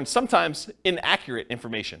incomplete or sometimes inaccurate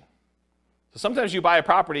information. So sometimes you buy a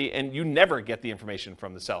property and you never get the information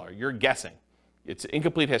from the seller. You're guessing. It's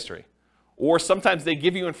incomplete history. Or sometimes they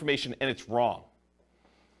give you information and it's wrong.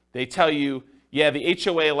 They tell you, yeah, the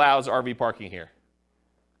HOA allows RV parking here.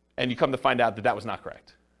 and you come to find out that that was not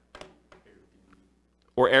correct.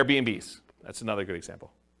 Or Airbnbs. That's another good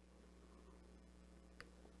example.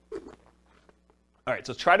 All right,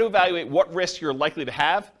 so try to evaluate what risk you're likely to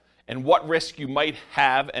have and what risk you might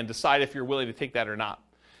have and decide if you're willing to take that or not.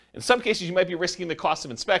 In some cases, you might be risking the cost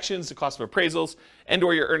of inspections, the cost of appraisals, and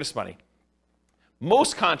or your earnest money.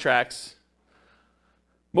 Most contracts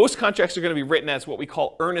are going to be written as what we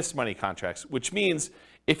call earnest money contracts, which means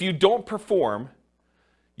if you don't perform,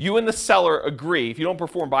 you and the seller agree, if you don't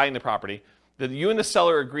perform buying the property, that you and the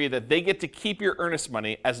seller agree that they get to keep your earnest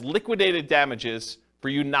money as liquidated damages for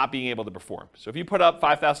you not being able to perform. So if you put up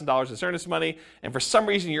 $5,000 as earnest money, and for some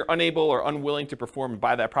reason you're unable or unwilling to perform and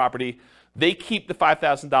buy that property, they keep the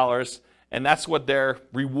 $5,000, and that's what their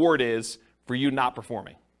reward is for you not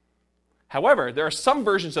performing. However, there are some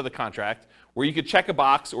versions of the contract where you could check a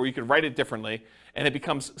box or you could write it differently, and it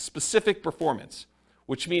becomes specific performance,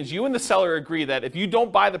 which means you and the seller agree that if you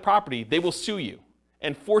don't buy the property, they will sue you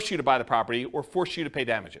and force you to buy the property or force you to pay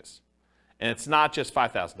damages. And it's not just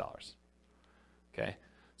 $5,000. Okay?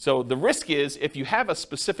 So the risk is if you have a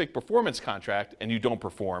specific performance contract and you don't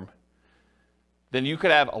perform, then you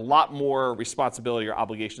could have a lot more responsibility or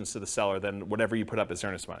obligations to the seller than whatever you put up as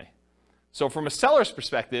earnest money. So from a seller's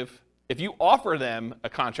perspective, if you offer them a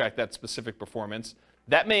contract that's specific performance,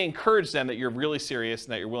 that may encourage them that you're really serious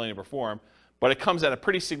and that you're willing to perform, but it comes at a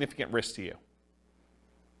pretty significant risk to you.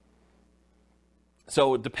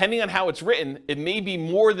 So depending on how it's written, it may be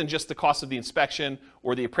more than just the cost of the inspection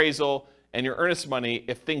or the appraisal and your earnest money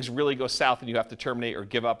if things really go south and you have to terminate or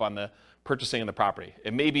give up on the purchasing of the property.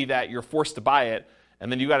 It may be that you're forced to buy it, and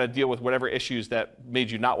then you got to deal with whatever issues that made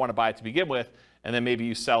you not want to buy it to begin with, and then maybe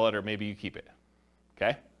you sell it or maybe you keep it.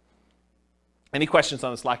 Okay? Any questions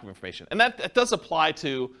on this lack of information? And that does apply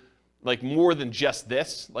to like more than just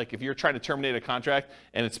this. Like if you're trying to terminate a contract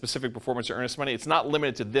and it's specific performance or earnest money, it's not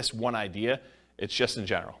limited to this one idea. It's just in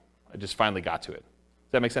general. I just finally got to it.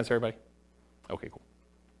 Does that make sense, everybody? Okay, cool.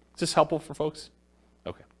 Is this helpful for folks?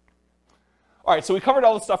 Okay. All right, so we covered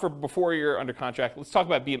all the stuff for before you're under contract. Let's talk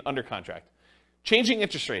about being under contract. Changing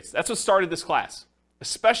interest rates. That's what started this class,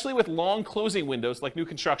 especially with long closing windows like new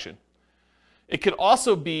construction. It could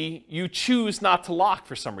also be you choose not to lock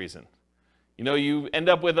for some reason. You know, you end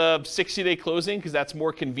up with a 60-day closing because that's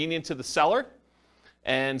more convenient to the seller.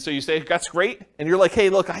 And so you say, that's great. And you're like, hey,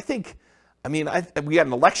 look, we got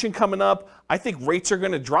an election coming up. I think rates are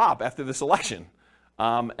going to drop after this election.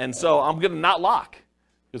 And so I'm going to not lock.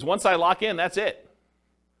 Because once I lock in, that's it.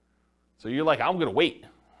 So you're like, I'm going to wait.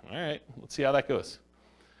 All right, let's see how that goes.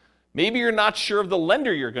 Maybe you're not sure of the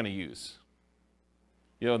lender you're going to use.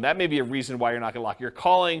 You know, that may be a reason why you're not going to lock. You're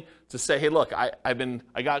calling to say, hey, look, I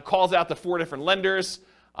got calls out to 4 different lenders.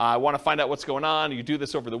 I want to find out what's going on. You do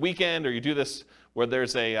this over the weekend, or you do this where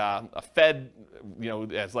there's a Fed, you know,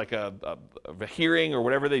 as like a hearing or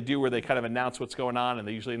whatever they do where they kind of announce what's going on, and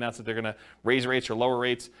they usually announce that they're going to raise rates or lower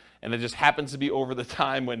rates, and it just happens to be over the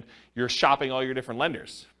time when you're shopping all your different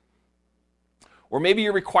lenders. Or maybe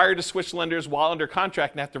you're required to switch lenders while under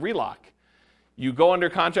contract and have to relock. You go under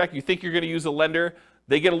contract, you think you're going to use a lender,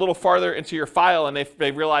 they get a little farther into your file and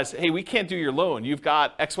they realize, hey, we can't do your loan. You've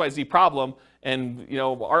got XYZ problem, and you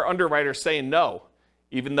know our underwriter's saying no,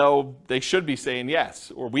 even though they should be saying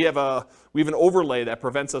yes. Or we have an overlay that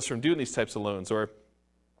prevents us from doing these types of loans. Or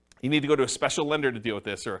you need to go to a special lender to deal with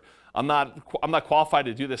this. Or I'm not qualified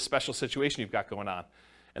to do this special situation you've got going on.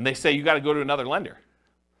 And they say you got to go to another lender.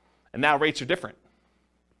 And now rates are different.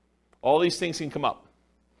 All these things can come up.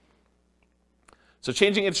 So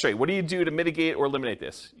changing interest rate, what do you do to mitigate or eliminate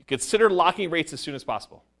this? You consider locking rates as soon as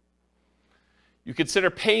possible. You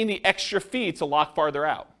consider paying the extra fee to lock farther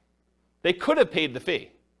out. They could have paid the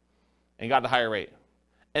fee and got a higher rate.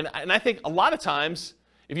 And I think a lot of times,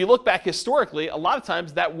 if you look back historically, a lot of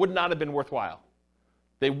times that would not have been worthwhile.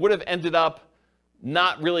 They would have ended up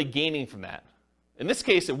not really gaining from that. In this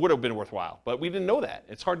case, it would have been worthwhile, but we didn't know that.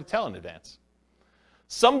 It's hard to tell in advance.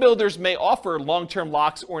 Some builders may offer long-term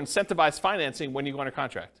locks or incentivized financing when you go under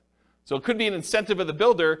contract. So it could be an incentive of the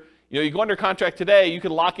builder. You know, you go under contract today, you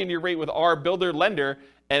can lock in your rate with our builder lender,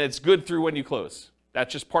 and it's good through when you close.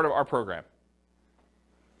 That's just part of our program.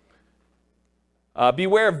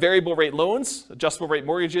 Beware of variable rate loans, adjustable rate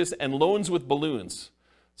mortgages, and loans with balloons.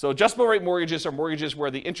 So adjustable rate mortgages are mortgages where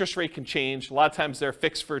the interest rate can change. A lot of times they're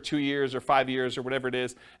fixed for 2 years or 5 years or whatever it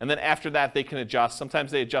is. And then after that, they can adjust. Sometimes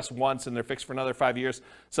they adjust once and they're fixed for another 5 years.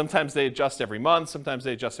 Sometimes they adjust every month. Sometimes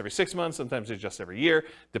they adjust every 6 months. Sometimes they adjust every year.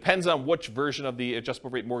 Depends on which version of the adjustable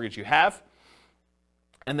rate mortgage you have.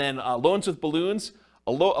 And then loans with balloons.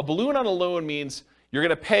 A balloon on a loan means you're going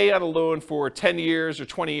to pay on a loan for 10 years or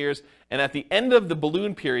 20 years. And at the end of the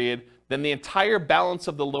balloon period, then the entire balance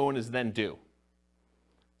of the loan is then due.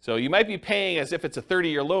 So you might be paying as if it's a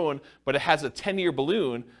 30-year loan, but it has a 10-year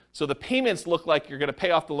balloon, so the payments look like you're going to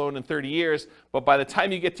pay off the loan in 30 years, but by the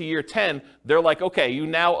time you get to year 10, they're like, okay, you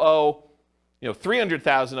now owe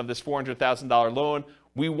 $300,000 of this $400,000 loan.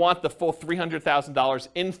 We want the full $300,000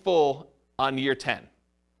 in full on year 10.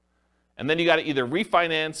 And then you got to either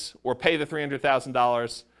refinance or pay the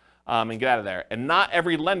 $300,000 and get out of there. And not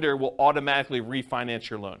every lender will automatically refinance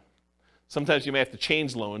your loan. Sometimes you may have to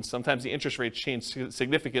change loans. Sometimes the interest rates change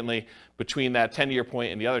significantly between that 10-year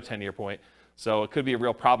point and the other 10-year point. So it could be a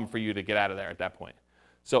real problem for you to get out of there at that point.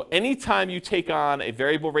 So anytime you take on a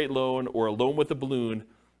variable rate loan or a loan with a balloon,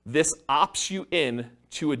 this opts you in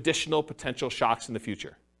to additional potential shocks in the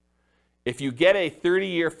future. If you get a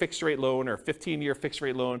 30-year fixed rate loan or a 15-year fixed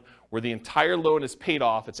rate loan where the entire loan is paid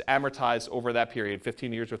off, it's amortized over that period,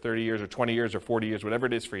 15 years or 30 years or 20 years or 40 years, whatever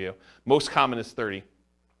it is for you. Most common is 30.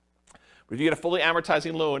 But if you get a fully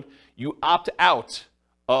amortizing loan, you opt out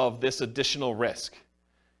of this additional risk.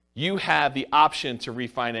 You have the option to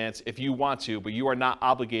refinance if you want to, but you are not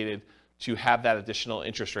obligated to have that additional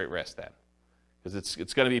interest rate risk then. Because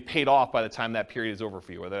it's going to be paid off by the time that period is over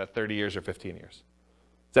for you, whether that's 30 years or 15 years.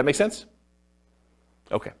 Does that make sense?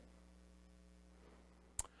 Okay.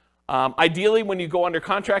 Ideally, when you go under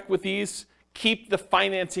contract with these, keep the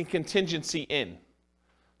financing contingency in.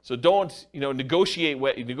 So don't negotiate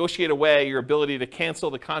away your ability to cancel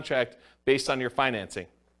the contract based on your financing.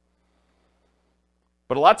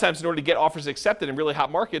 But a lot of times in order to get offers accepted in really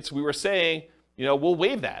hot markets, we were saying, we'll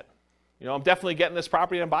waive that. I'm definitely getting this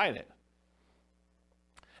property and I'm buying it.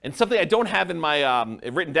 And something I don't have in my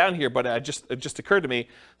written down here, but it just occurred to me,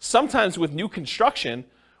 sometimes with new construction,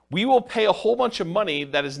 we will pay a whole bunch of money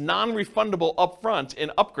that is non-refundable upfront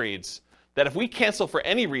in upgrades that if we cancel for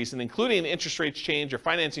any reason, including the interest rates change or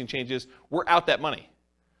financing changes, we're out that money.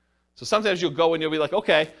 So sometimes you'll go and you'll be like,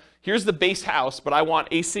 okay, here's the base house, but I want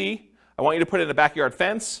AC. I want you to put in a backyard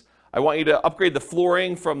fence. I want you to upgrade the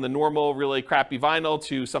flooring from the normal, really crappy vinyl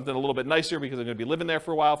to something a little bit nicer because I'm going to be living there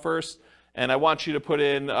for a while first. And I want you to put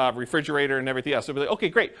in a refrigerator and everything else. So we'll be like, okay,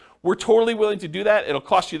 great. We're totally willing to do that. It'll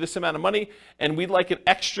cost you this amount of money, and we'd like an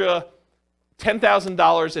extra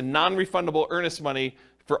 $10,000 in non-refundable earnest money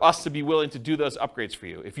for us to be willing to do those upgrades for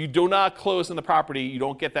you. If you do not close on the property, you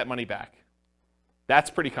don't get that money back. That's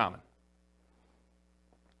pretty common.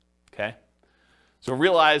 Okay? So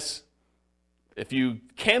realize if you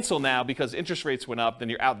cancel now because interest rates went up, then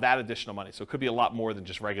you're out that additional money. So it could be a lot more than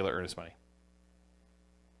just regular earnest money.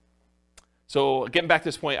 So getting back to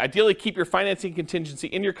this point, ideally keep your financing contingency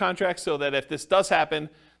in your contract so that if this does happen,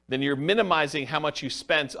 then you're minimizing how much you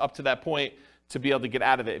spent up to that point to be able to get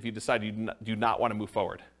out of it if you decide you do not want to move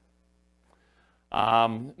forward.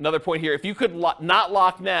 Another point here, if you could not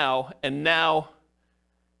lock now, and now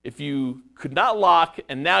if you could not lock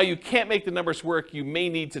and now you can't make the numbers work, you may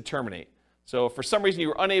need to terminate. So if for some reason you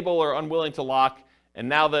were unable or unwilling to lock, and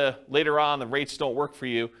now later on the rates don't work for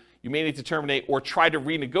you, you may need to terminate or try to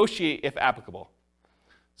renegotiate if applicable.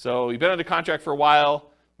 So you've been under contract for a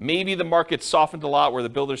while. Maybe the market's softened a lot where the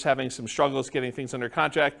builder's having some struggles getting things under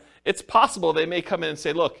contract. It's possible they may come in and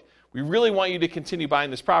say, look, we really want you to continue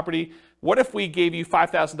buying this property. What if we gave you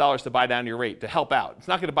 $5,000 to buy down your rate to help out? It's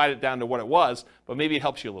not going to buy it down to what it was, but maybe it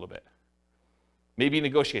helps you a little bit. Maybe you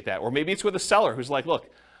negotiate that. Or maybe it's with a seller who's like,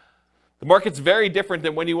 look, the market's very different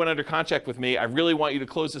than when you went under contract with me. I really want you to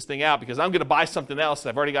close this thing out because I'm going to buy something else.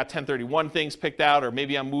 I've already got 1031 things picked out, or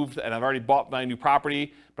maybe I'm moved and I've already bought my new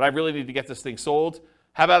property, but I really need to get this thing sold.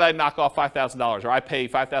 How about I knock off $5,000, or I pay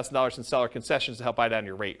 $5,000 in seller concessions to help buy down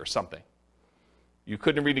your rate or something? You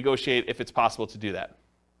couldn't renegotiate if it's possible to do that.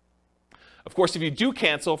 Of course, if you do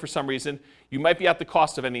cancel for some reason, you might be at the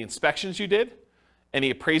cost of any inspections you did,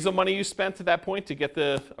 any appraisal money you spent at that point to get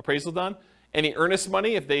the appraisal done, any earnest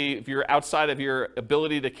money if you're outside of your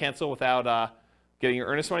ability to cancel without getting your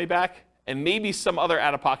earnest money back, and maybe some other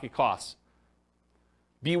out-of-pocket costs.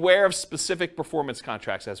 Beware of specific performance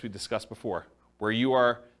contracts, as we discussed before, where you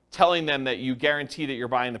are telling them that you guarantee that you're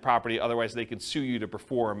buying the property, otherwise they could sue you to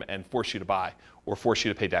perform and force you to buy or force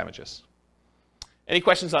you to pay damages. Any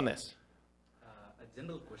questions on this? A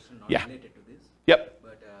general question not Yeah. related to this. Yep.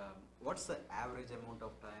 But what's the average amount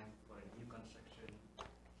of time for a new construction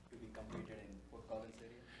to be completed in Fort Collins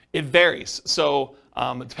area? It varies. So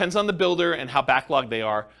it depends on the builder and how backlogged they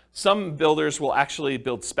are. Some builders will actually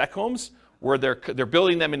build spec homes where they're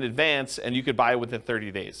building them in advance and you could buy it within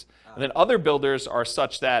 30 days. And then other builders are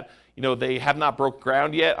such that they have not broke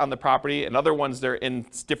ground yet on the property, and other ones they're in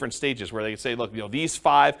different stages where they say, look, these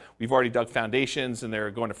 5 we've already dug foundations and they're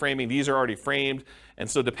going to framing. These are already framed, and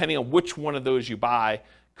so depending on which one of those you buy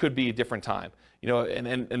could be a different time.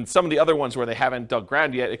 and some of the other ones where they haven't dug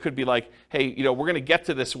ground yet, it could be like, hey, we're going to get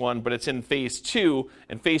to this one, but it's in phase 2,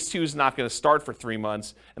 and phase 2 is not going to start for 3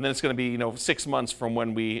 months, and then it's going to be 6 months from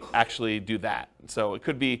when we actually do that. So it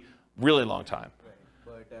could be really long time.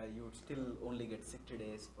 Right, but you would still only get 60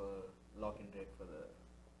 days for lock-in rate for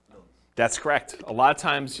the loans. That's correct. A lot of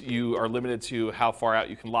times you are limited to how far out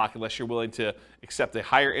you can lock unless you're willing to accept a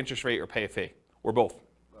higher interest rate or pay a fee, or both.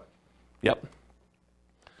 Got it. Yep.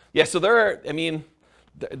 Yeah, so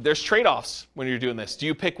there's trade-offs when you're doing this. Do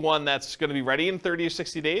you pick one that's going to be ready in 30 or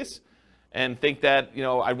 60 days and think that,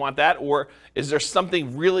 I want that? Or is there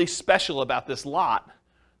something really special about this lot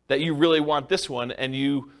that you really want this one and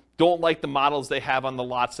you don't like the models they have on the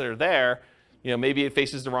lots that are there? Maybe it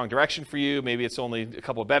faces the wrong direction for you. Maybe it's only a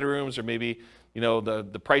couple of bedrooms, or maybe,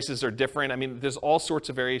 the prices are different. I mean, there's all sorts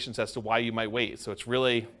of variations as to why you might wait. So it's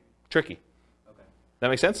really tricky. Okay. That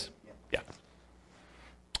make sense? Yeah.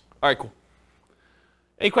 All right, cool.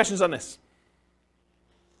 Any questions on this?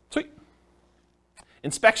 Sweet.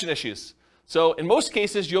 Inspection issues. So in most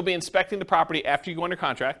cases, you'll be inspecting the property after you go under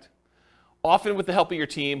contract, often with the help of your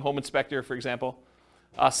team, home inspector, for example.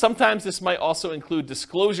 Sometimes this might also include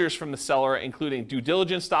disclosures from the seller, including due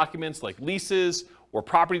diligence documents like leases or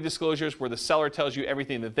property disclosures where the seller tells you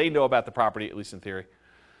everything that they know about the property, at least in theory.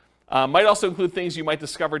 Might also include things you might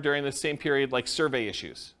discover during the same period, like survey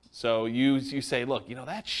issues. So you say, look,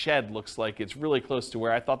 that shed looks like it's really close to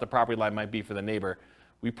where I thought the property line might be for the neighbor.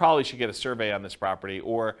 We probably should get a survey on this property.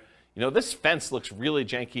 Or, this fence looks really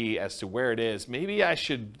janky as to where it is. Maybe I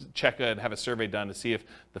should check and have a survey done to see if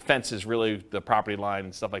the fence is really the property line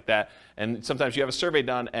and stuff like that. And sometimes you have a survey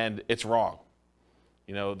done and it's wrong.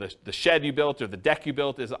 The shed you built or the deck you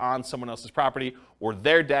built is on someone else's property, or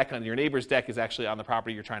their deck on your neighbor's deck is actually on the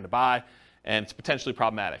property you're trying to buy, and it's potentially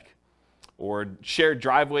problematic. Or shared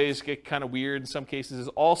driveways get kind of weird in some cases. There's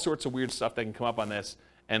all sorts of weird stuff that can come up on this,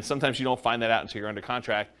 and sometimes you don't find that out until you're under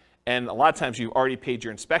contract. And a lot of times you've already paid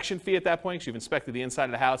your inspection fee at that point, because you've inspected the inside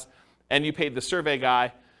of the house, and you paid the survey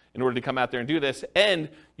guy in order to come out there and do this, and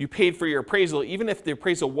you paid for your appraisal, even if the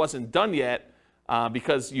appraisal wasn't done yet,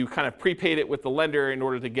 because you kind of prepaid it with the lender in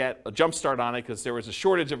order to get a jump start on it, because there was a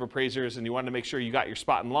shortage of appraisers and you wanted to make sure you got your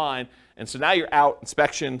spot in line. And so now you're out,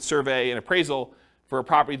 inspection, survey, and appraisal for a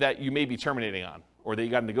property that you may be terminating on or that you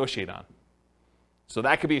got to negotiate on. So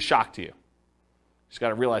that could be a shock to you. You just got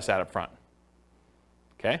to realize that up front.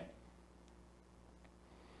 Okay?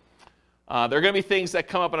 There are going to be things that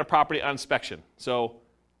come up on a property on inspection. So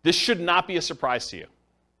this should not be a surprise to you.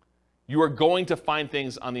 You are going to find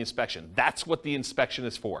things on the inspection. That's what the inspection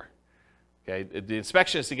is for. Okay? The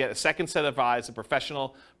inspection is to get a second set of eyes, a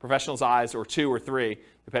professional's eyes, or 2 or 3,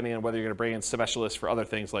 depending on whether you're going to bring in specialists for other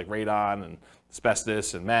things like radon and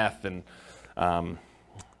asbestos and meth and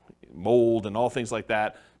mold and all things like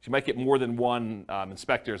that. So you might get more than one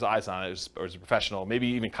inspector's eyes on it or as a professional. Maybe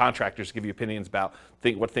even contractors give you opinions about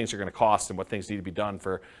what things are going to cost and what things need to be done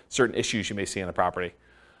for certain issues you may see on the property.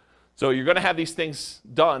 So you're going to have these things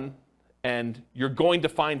done, and you're going to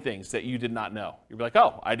find things that you did not know. You'll be like,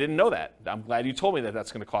 oh, I didn't know that. I'm glad you told me that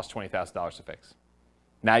that's going to cost $20,000 to fix.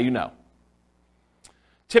 Now you know.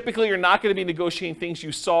 Typically, you're not going to be negotiating things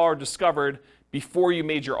you saw or discovered before you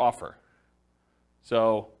made your offer.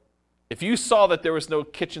 So if you saw that there was no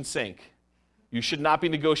kitchen sink, you should not be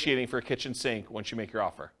negotiating for a kitchen sink once you make your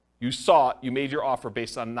offer. You saw it, you made your offer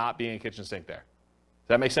based on not being a kitchen sink there. Does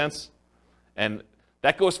that make sense? And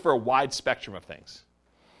that goes for a wide spectrum of things.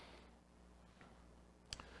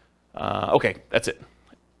 Okay, that's it.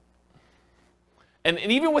 And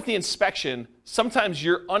even with the inspection, sometimes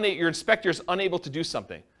your inspector is unable to do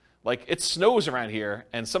something. Like it snows around here,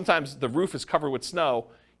 and sometimes the roof is covered with snow.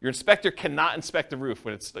 Your inspector cannot inspect the roof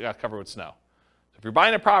when it's got covered with snow. So if you're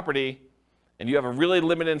buying a property and you have a really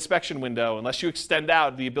limited inspection window, unless you extend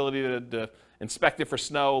out the ability to inspect it for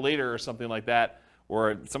snow later or something like that,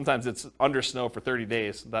 or sometimes it's under snow for 30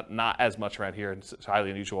 days, not as much around here, it's highly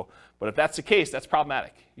unusual. But if that's the case, that's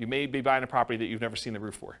problematic. You may be buying a property that you've never seen the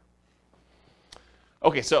roof for.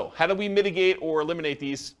 Okay, so how do we mitigate or eliminate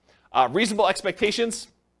these? Reasonable expectations.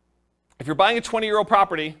 If you're buying a 20-year-old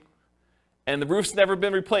property and the roof's never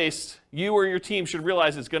been replaced, you or your team should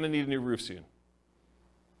realize it's going to need a new roof soon.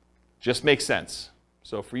 Just makes sense.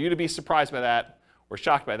 So for you to be surprised by that or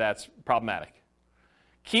shocked by that's problematic.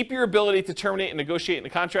 Keep your ability to terminate and negotiate in a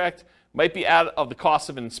contract. Might be out of the cost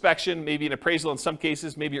of an inspection, maybe an appraisal in some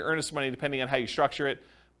cases, maybe your earnest money depending on how you structure it.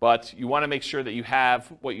 But you want to make sure that you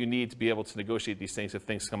have what you need to be able to negotiate these things if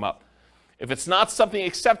things come up. If it's not something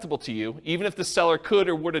acceptable to you, even if the seller could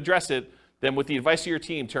or would address it, then with the advice of your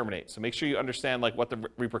team, terminate. So make sure you understand what the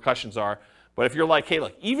repercussions are. But if you're like, hey,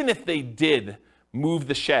 look, even if they did move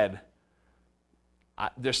the shed,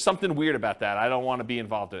 there's something weird about that. I don't want to be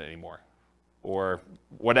involved in it anymore, or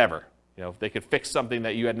whatever. If they could fix something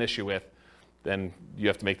that you had an issue with, then you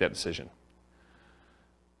have to make that decision.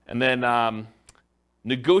 And then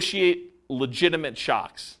negotiate legitimate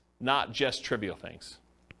shocks, not just trivial things.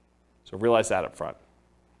 So realize that up front.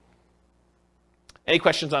 Any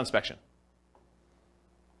questions on inspection?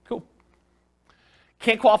 Cool.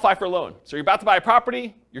 Can't qualify for a loan. So you're about to buy a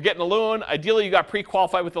property, you're getting a loan. Ideally, you got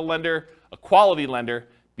pre-qualified with a lender, a quality lender,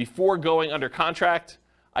 before going under contract.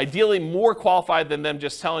 Ideally, more qualified than them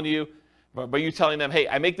just telling you, but you telling them, hey,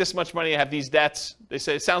 I make this much money, I have these debts. They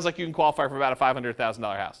say, it sounds like you can qualify for about a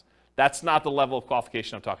 $500,000 house. That's not the level of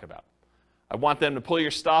qualification I'm talking about. I want them to pull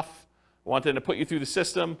your stuff. I want them to put you through the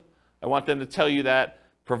system. I want them to tell you that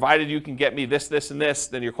provided you can get me this, this, and this,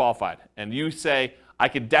 then you're qualified. And you say, I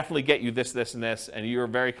could definitely get you this, this, and this, and you're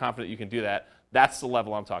very confident you can do that. That's the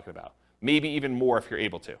level I'm talking about. Maybe even more if you're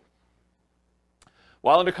able to.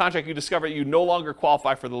 While under contract, you discover you no longer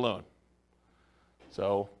qualify for the loan.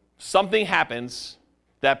 So something happens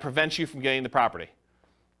that prevents you from getting the property.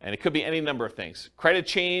 And it could be any number of things. Credit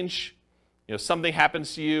change, something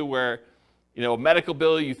happens to you where, a medical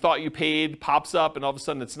bill you thought you paid pops up and all of a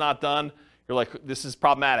sudden it's not done. You're like, this is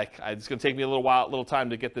problematic. It's going to take me a little time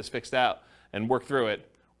to get this fixed out and work through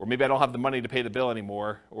it. Or maybe I don't have the money to pay the bill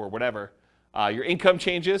anymore or whatever. Your income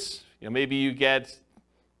changes. Maybe you get,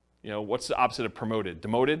 what's the opposite of promoted?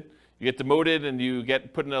 Demoted. You get demoted and you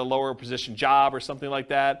get put in a lower position job or something like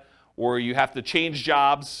that. Or you have to change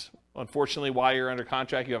jobs. Unfortunately, while you're under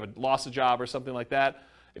contract, you have a loss of job or something like that.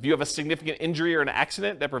 If you have a significant injury or an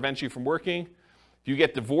accident that prevents you from working, if you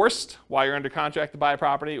get divorced while you're under contract to buy a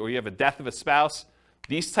property, or you have a death of a spouse,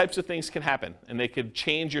 these types of things can happen, and they could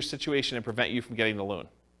change your situation and prevent you from getting the loan.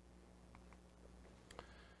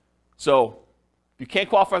 So if you can't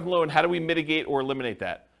qualify for the loan, how do we mitigate or eliminate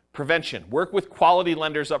that? Prevention. Work with quality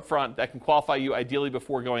lenders up front that can qualify you ideally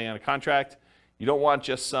before going on a contract. You don't want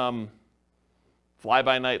just some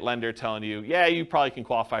fly-by-night lender telling you, yeah, you probably can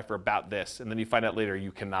qualify for about this, and then you find out later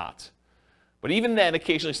you cannot. But even then,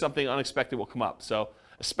 occasionally something unexpected will come up. So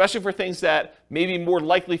especially for things that may be more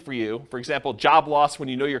likely for you, for example, job loss when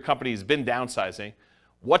you know your company has been downsizing,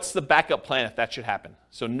 what's the backup plan if that should happen?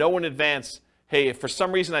 So know in advance, hey, if for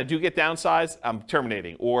some reason I do get downsized, I'm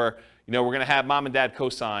terminating. Or we're going to have mom and dad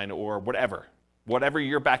co-sign or whatever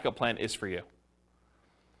your backup plan is for you.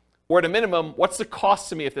 Or at a minimum, what's the cost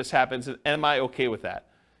to me if this happens, and am I okay with that?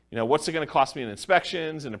 What's it going to cost me in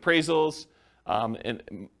inspections and appraisals?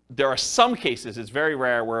 And there are some cases, it's very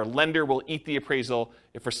rare, where a lender will eat the appraisal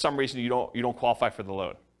if for some reason you don't qualify for the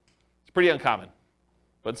loan. It's pretty uncommon,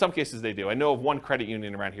 but in some cases they do. I know of one credit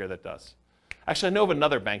union around here that does. Actually, I know of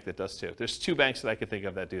another bank that does too. There's 2 banks that I could think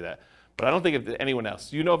of that do that, but I don't think of anyone else.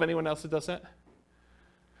 Do you know of anyone else that does that?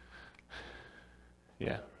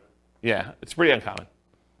 Yeah, it's pretty uncommon.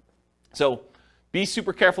 So be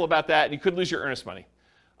super careful about that, and you could lose your earnest money.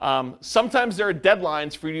 Sometimes there are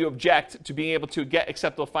deadlines for you to object to being able to get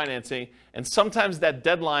acceptable financing, and sometimes that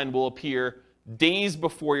deadline will appear days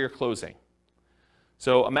before your closing.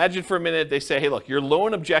 So imagine for a minute they say, hey, look, your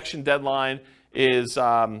loan objection deadline is the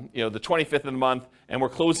 25th of the month, and we're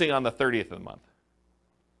closing on the 30th of the month.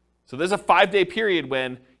 So there's a 5-day period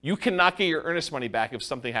when you cannot get your earnest money back if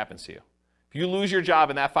something happens to you. If you lose your job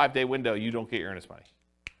in that 5-day window, you don't get your earnest money.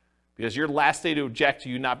 Because your last day to object to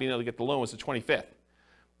you not being able to get the loan was the 25th.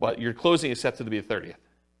 But your closing is set to be the 30th.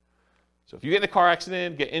 So if you get in a car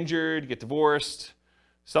accident, get injured, get divorced,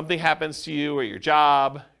 something happens to you or your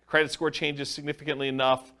job, credit score changes significantly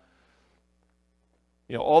enough,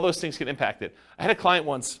 all those things can impact it. I had a client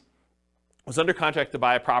once, was under contract to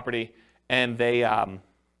buy a property, and they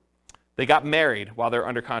got married while they're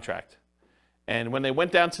under contract. And when they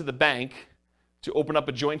went down to the bank to open up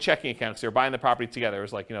a joint checking account, because they were buying the property together, it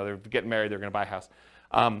was like, they're getting married, they're going to buy a house.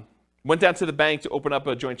 Went down to the bank to open up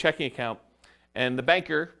a joint checking account, and the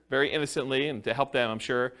banker, very innocently, and to help them, I'm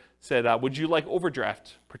sure, said, would you like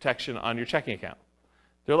overdraft protection on your checking account?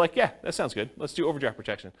 They're like, yeah, that sounds good. Let's do overdraft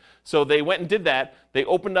protection. So they went and did that. They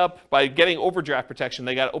opened up, by getting overdraft protection,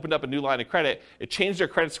 they opened up a new line of credit. It changed their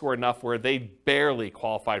credit score enough where they barely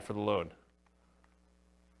qualified for the loan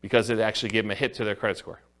because it actually gave them a hit to their credit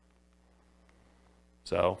score.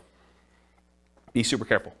 So be super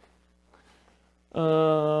careful.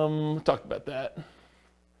 Talked about that.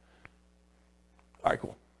 All right,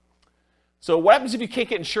 cool. So what happens if you can't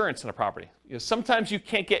get insurance on a property? Sometimes you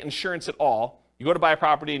can't get insurance at all. You go to buy a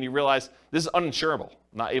property and you realize this is uninsurable,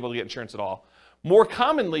 not able to get insurance at all. More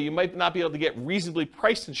commonly, you might not be able to get reasonably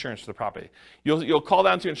priced insurance for the property. You'll call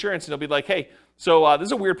down to insurance and they'll be like, hey, so this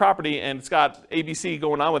is a weird property and it's got ABC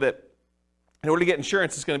going on with it. in order to get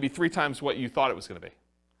insurance, it's going to be 3 times what you thought it was going to be.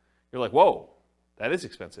 You're like, whoa, that is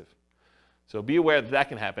expensive. So be aware that that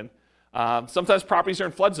can happen. Sometimes properties are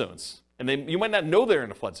in flood zones, and you might not know they're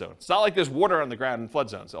in a flood zone. It's not like there's water on the ground in flood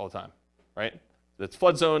zones all the time, right? It's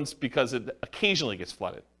flood zones because it occasionally gets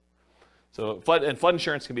flooded. So flood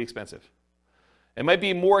insurance can be expensive. It might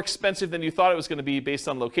be more expensive than you thought it was going to be based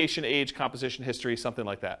on location, age, composition, history, something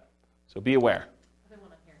like that. So be aware. Other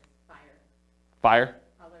one on here, fire. Fire?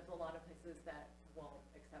 There's a lot of places that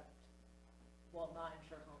will not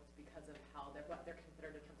insure homes because of what they're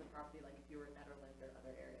considered in terms of property. Like if you were in Netherlands or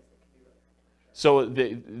other areas, it can be really hard to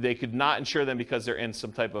insure. So they could not insure them because they're in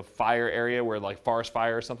some type of fire area where like forest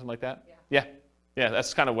fire or something like that? Yeah. Yeah,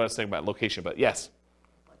 that's kind of what I was thinking about location, but yes.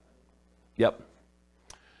 Yep.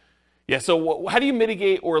 Yeah, so how do you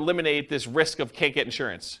mitigate or eliminate this risk of can't get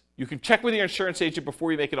insurance? You can check with your insurance agent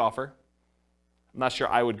before you make an offer. I'm not sure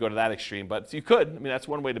I would go to that extreme, but you could. I mean, that's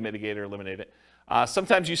one way to mitigate or eliminate it.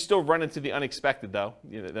 Sometimes you still run into the unexpected, though.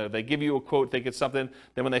 They give you a quote, think it's something,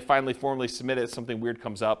 then when they finally formally submit it, something weird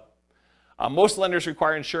comes up. Most lenders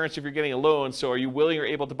require insurance if you're getting a loan, so are you willing or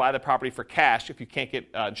able to buy the property for cash if you can't get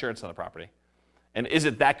insurance on the property? And is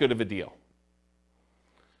it that good of a deal?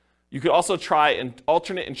 You could also try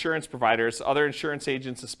alternate insurance providers, other insurance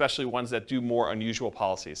agents, especially ones that do more unusual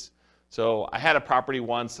policies. So I had a property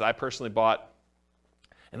once that I personally bought,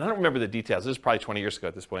 and I don't remember the details. This was probably 20 years ago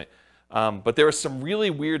at this point. But there was some really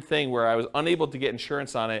weird thing where I was unable to get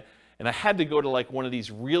insurance on it, and I had to go to like one of these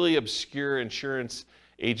really obscure insurance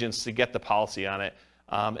agents to get the policy on it.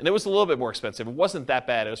 And it was a little bit more expensive. It wasn't that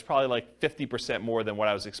bad. It was probably like 50% more than what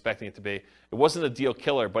I was expecting it to be. It wasn't a deal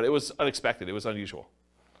killer, but it was unexpected. It was unusual.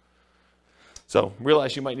 So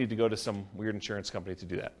realize you might need to go to some weird insurance company to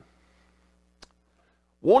do that.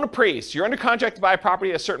 Won't appraise. You're under contract to buy a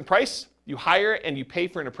property at a certain price. You hire and you pay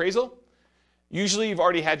for an appraisal. Usually you've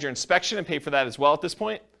already had your inspection and pay for that as well at this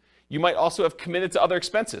point. You might also have committed to other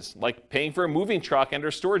expenses, like paying for a moving truck and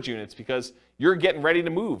or storage units because you're getting ready to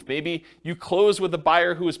move. Maybe you close with a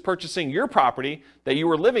buyer who is purchasing your property that you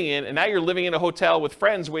were living in, and now you're living in a hotel with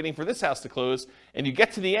friends waiting for this house to close, and you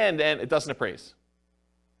get to the end and it doesn't appraise.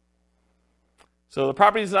 So the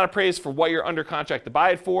property is not appraised for what you're under contract to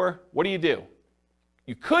buy it for. What do?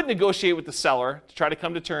 You could negotiate with the seller to try to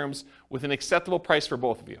come to terms with an acceptable price for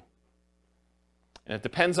both of you. And it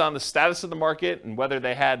depends on the status of the market and whether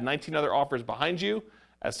they had 19 other offers behind you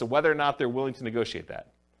as to whether or not they're willing to negotiate that.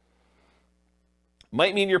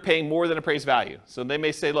 Might mean you're paying more than appraised value. So they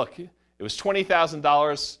may say, look, it was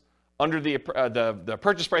 $20,000 under the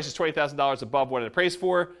purchase price is $20,000 above what it appraised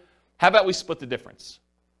for. How about we split the difference?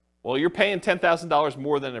 Well, you're paying $10,000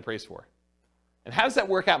 more than it appraised for. And how does that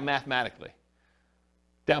work out mathematically,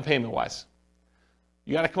 down payment-wise?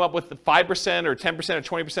 You got to come up with the 5% or 10%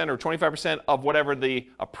 or 20% or 25% of whatever the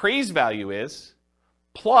appraised value is,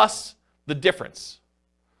 plus the difference.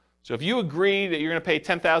 So if you agree that you're going to pay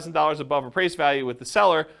 $10,000 above appraised value with the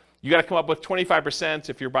seller, you got to come up with 25%,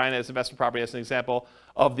 if you're buying it as investment property as an example,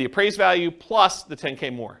 of the appraised value plus the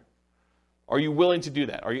 $10K more. Are you willing to do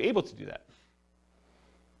that? Are you able to do that?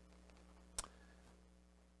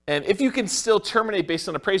 And if you can still terminate based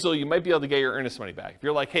on appraisal, you might be able to get your earnest money back. If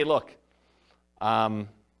you're like, hey, look, I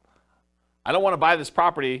don't want to buy this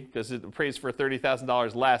property because it appraised for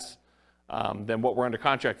 $30,000 less than what we're under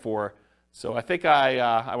contract for, so I think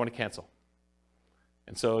I want to cancel.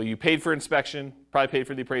 And so you paid for inspection, probably paid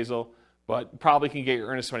for the appraisal, but probably can get your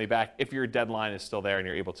earnest money back if your deadline is still there and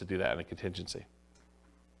you're able to do that in a contingency.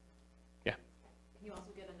 Yeah? Can you also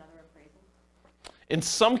get another appraisal? In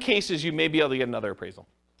some cases, you may be able to get another appraisal.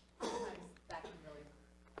 Sometimes that can really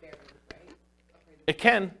vary, right? Appraisal. It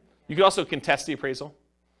can. You can also contest the appraisal.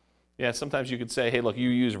 Yeah, sometimes you could say, hey, look, you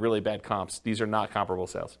use really bad comps. These are not comparable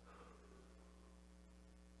sales.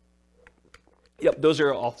 Yep, those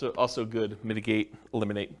are also good mitigate,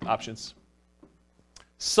 eliminate options.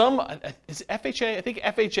 Is FHA? I think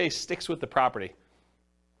FHA sticks with the property.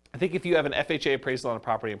 I think if you have an FHA appraisal on a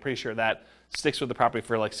property, I'm pretty sure that sticks with the property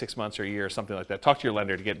for like 6 months or a year or something like that. Talk to your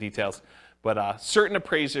lender to get details. But certain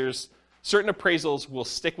appraisals will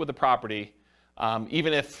stick with the property,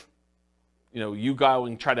 even if you go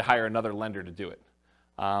and try to hire another lender to do it.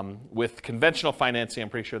 With conventional financing, I'm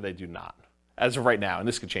pretty sure they do not, as of right now, and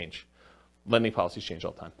this could change. Lending policies change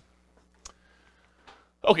all the time.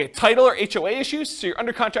 Okay, title or HOA issues. So you're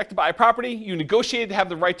under contract to buy a property. You negotiated to have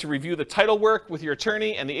the right to review the title work with your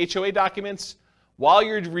attorney and the HOA documents. While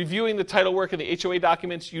you're reviewing the title work and the HOA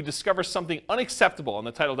documents, you discover something unacceptable in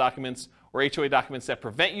the title documents or HOA documents that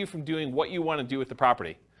prevent you from doing what you want to do with the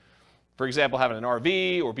property. For example, having an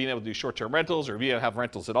RV or being able to do short-term rentals or being able to have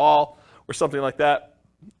rentals at all or something like that.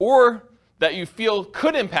 Or that you feel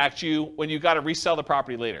could impact you when you got to resell the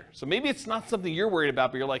property later. So maybe it's not something you're worried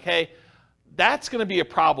about, but you're like, hey, that's going to be a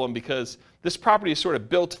problem because this property is sort of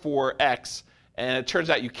built for X, and it turns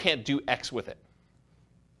out you can't do X with it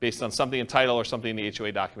based on something in title or something in the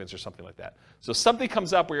HOA documents or something like that. So something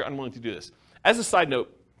comes up where you're unwilling to do this. As a side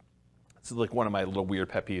note, this is like one of my little weird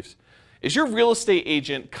pet peeves. Is your real estate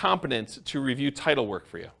agent competent to review title work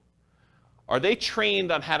for you? Are they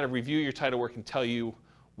trained on how to review your title work and tell you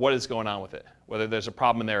what is going on with it, whether there's a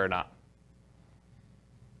problem in there or not?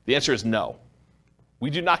 The answer is no. We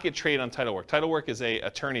do not get trained on title work. Title work is an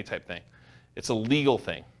attorney type thing. It's a legal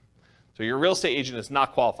thing. So your real estate agent is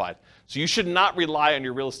not qualified. So you should not rely on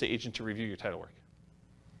your real estate agent to review your title work.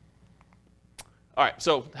 All right,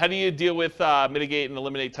 so how do you deal with, mitigate and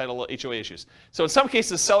eliminate title HOA issues? So in some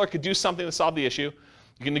cases, the seller could do something to solve the issue.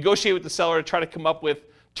 You can negotiate with the seller to try to come up with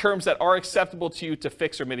terms that are acceptable to you to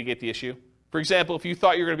fix or mitigate the issue. For example, if you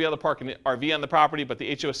thought you were going to be able to park an RV on the property, but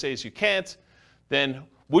the HOA says you can't, then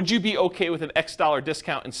would you be okay with an X dollar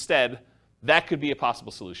discount instead? That could be a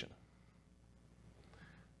possible solution.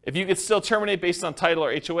 If you could still terminate based on title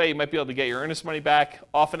or HOA, you might be able to get your earnest money back,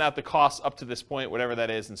 often at the cost up to this point, whatever that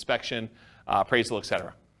is, inspection, appraisal,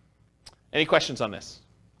 etc. Any questions on this?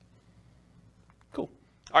 Cool.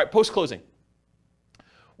 All right, post-closing.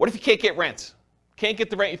 What if you can't get rent? Can't get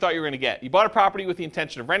the rent you thought you were going to get? You bought a property with the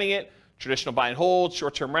intention of renting it, traditional buy and hold,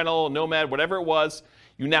 short-term rental, nomad, whatever it was.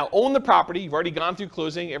 You now own the property. You've already gone through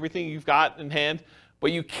closing, everything you've got in hand,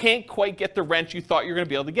 but you can't quite get the rent you thought you were going to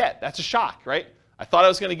be able to get. That's a shock, right? I thought I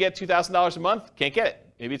was going to get $2,000 a month. Can't get it.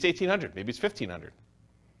 Maybe it's $1,800. Maybe it's $1,500.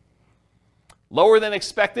 Lower than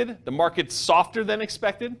expected. The market's softer than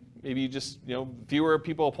expected. Maybe you just, fewer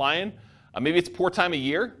people applying. Maybe it's poor time of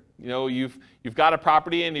year. You've got a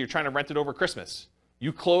property and you're trying to rent it over Christmas.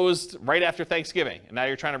 You closed right after Thanksgiving, and now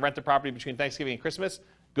you're trying to rent the property between Thanksgiving and Christmas.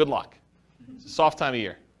 Good luck. It's a soft time of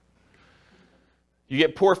year. You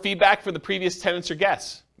get poor feedback from the previous tenants or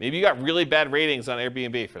guests. Maybe you got really bad ratings on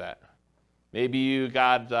Airbnb for that. Maybe you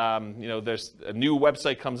got, there's a new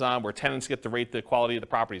website comes on where tenants get to rate the quality of the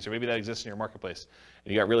properties, or maybe that exists in your marketplace,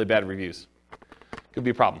 and you got really bad reviews. Could be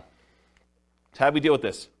a problem. So how do we deal with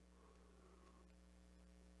this?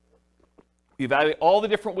 We evaluate all the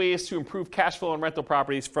different ways to improve cash flow on rental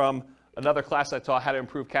properties from another class I taught, How to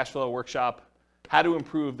Improve Cash Flow Workshop, How to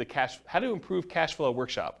Improve Cash Flow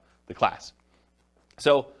Workshop, the class.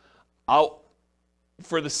 So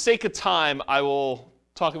for the sake of time, I will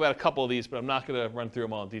talk about a couple of these, but I'm not going to run through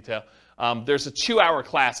them all in detail. There's a 2-hour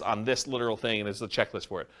class on this literal thing, and there's a checklist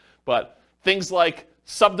for it. But things like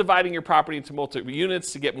subdividing your property into multiple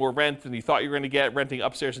units to get more rent than you thought you were going to get, renting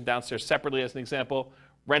upstairs and downstairs separately as an example,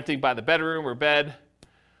 renting by the bedroom or bed,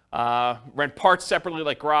 rent parts separately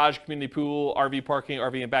like garage, community pool, RV parking,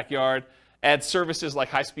 RV and backyard, add services like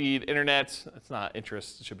high-speed internet. That's not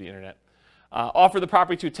interest, it should be internet. Offer the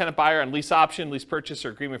property to a tenant buyer on lease option, lease purchase, or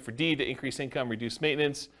agreement for deed to increase income, reduce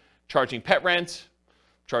maintenance, charging pet rent,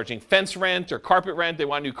 charging fence rent or carpet rent. They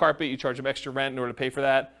want new carpet, you charge them extra rent in order to pay for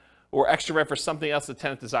that, or extra rent for something else the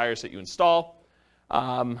tenant desires that you install.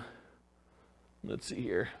 Let's see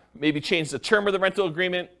here. Maybe change the term of the rental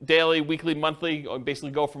agreement, daily, weekly, monthly, or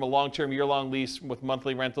basically go from a long-term, year-long lease with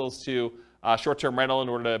monthly rentals to short-term rental in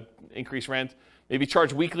order to increase rent. Maybe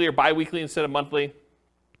charge weekly or bi-weekly instead of monthly.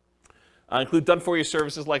 Include done-for-you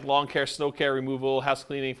services like lawn care, snow care, removal, house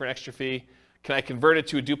cleaning for an extra fee. Can I convert it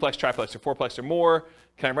to a duplex, triplex, or fourplex or more?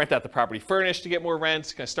 Can I rent out the property furnished to get more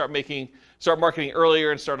rent? Can I start marketing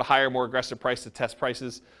earlier and start a higher, more aggressive price to test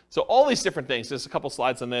prices? So all these different things. There's a couple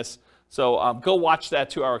slides on this. So go watch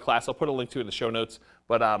that 2-hour class. I'll put a link to it in the show notes.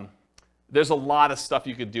 But there's a lot of stuff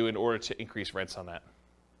you could do in order to increase rents on that.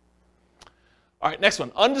 All right, next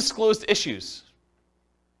one, undisclosed issues.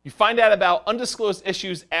 You find out about undisclosed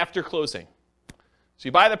issues after closing. So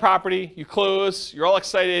you buy the property, you close, you're all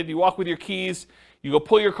excited, you walk with your keys, you go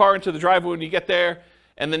pull your car into the driveway when you get there,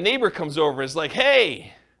 and the neighbor comes over and is like,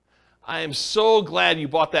 hey, I am so glad you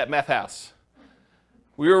bought that meth house.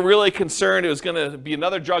 We were really concerned it was going to be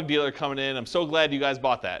another drug dealer coming in. I'm so glad you guys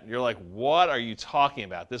bought that. And you're like, what are you talking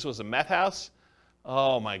about? This was a meth house?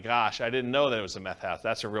 Oh my gosh, I didn't know that it was a meth house.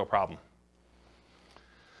 That's a real problem.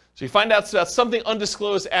 So you find out about something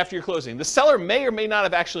undisclosed after your closing. The seller may or may not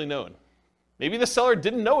have actually known. Maybe the seller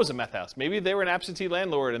didn't know it was a meth house. Maybe they were an absentee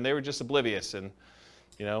landlord and they were just oblivious, and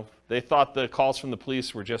they thought the calls from the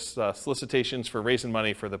police were just solicitations for raising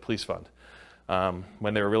money for the police fund,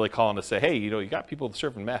 when they were really calling to say, hey, you got people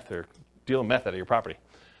serving meth or dealing meth out of your property.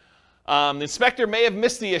 The inspector may have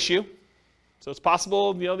missed the issue. So it's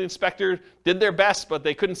possible the inspector did their best, but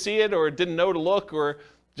they couldn't see it or didn't know to look or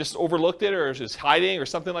just overlooked it or was just hiding or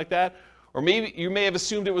something like that. Or maybe you may have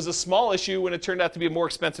assumed it was a small issue when it turned out to be a more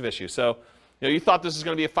expensive issue. So you thought this was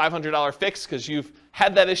going to be a $500 fix because you've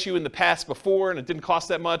had that issue in the past before and it didn't cost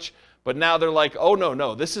that much. But now they're like, oh,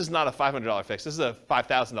 no, this is not a $500 fix. This is a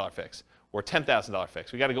 $5,000 fix or $10,000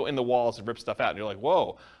 fix. We got to go in the walls and rip stuff out. And you're like,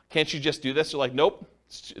 whoa, can't you just do this? You're like, nope,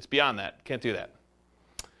 it's beyond that. Can't do that.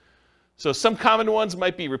 So some common ones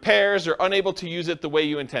might be repairs or unable to use it the way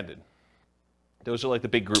you intended. Those are like the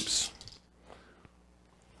big groups.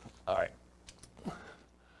 All right.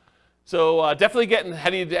 So definitely how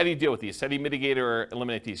do you deal with these? How do you mitigate or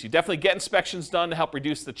eliminate these? You definitely get inspections done to help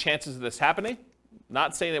reduce the chances of this happening.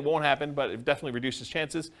 Not saying it won't happen, but it definitely reduces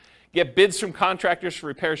chances. Get bids from contractors for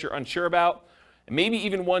repairs you're unsure about, and maybe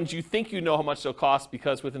even ones you think you know how much they'll cost,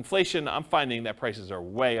 because with inflation, I'm finding that prices are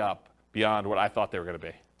way up beyond what I thought they were going to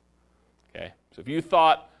be. Okay, so if you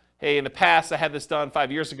thought, hey, in the past I had this done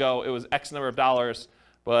 5 years ago, it was X number of dollars,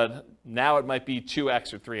 but now it might be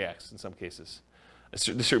 2X or 3X in some cases.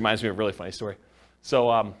 This reminds me of a really funny story. So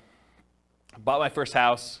I bought my first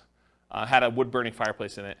house, had a wood-burning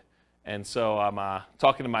fireplace in it, and so I'm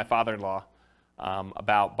talking to my father-in-law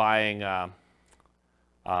about buying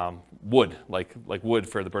wood, like wood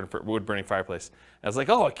for the wood-burning fireplace. And I was like,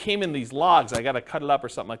 oh, it came in these logs. I got to cut it up or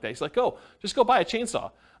something like that. He's like, oh, just go buy a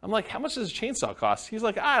chainsaw. I'm like, how much does a chainsaw cost? He's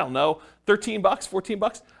like, I don't know, $13,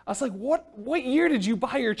 $14. I was like, what year did you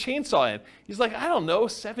buy your chainsaw in? He's like, I don't know,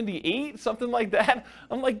 78, something like that.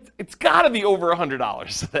 I'm like, it's got to be over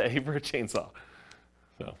 $100 today for a chainsaw.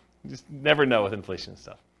 So you just never know with inflation and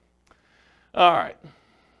stuff. All right.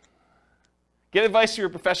 Get advice from your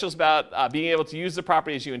professionals about being able to use the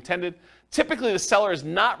property as you intended. Typically, the seller is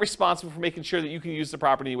not responsible for making sure that you can use the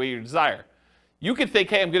property the way you desire. You could think,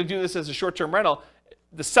 hey, I'm going to do this as a short-term rental.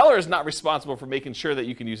 The seller is not responsible for making sure that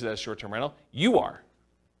you can use it as a short-term rental. You are.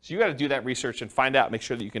 So you got to do that research and find out, make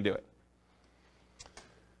sure that you can do it.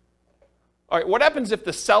 All right, what happens if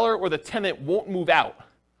the seller or the tenant won't move out?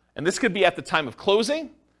 And this could be at the time of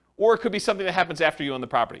closing, or it could be something that happens after you own the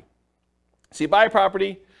property. So you buy a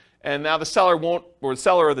property, and now the seller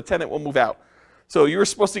or the tenant won't move out. So you were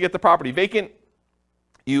supposed to get the property vacant.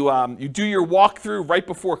 You do your walkthrough right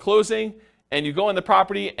before closing, and you go in the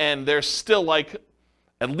property, and there's still like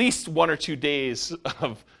at least 1 or 2 days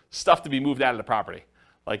of stuff to be moved out of the property.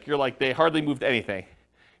 Like you're like, they hardly moved anything.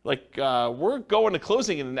 Like, we're going to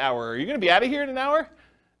closing in an hour. Are you going to be out of here in an hour? And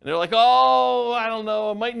they're like, oh, I don't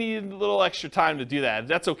know. I might need a little extra time to do that.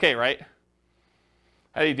 That's okay, right?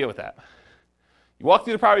 How do you deal with that? You walk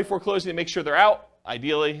through the property before closing to make sure they're out,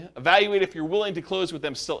 ideally. Evaluate if you're willing to close with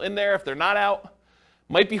them still in there. If they're not out,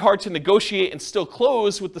 might be hard to negotiate and still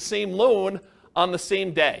close with the same loan on the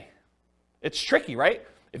same day. It's tricky, right?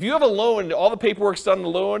 If you have a loan, all the paperwork's done on the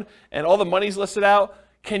loan, and all the money's listed out,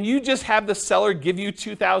 can you just have the seller give you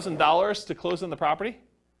 $2,000 to close on the property?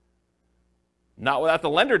 Not without the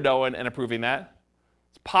lender knowing and approving that.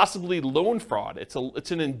 It's possibly loan fraud. It's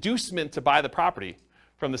an inducement to buy the property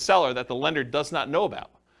from the seller that the lender does not know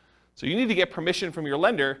about. So you need to get permission from your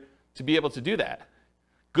lender to be able to do that.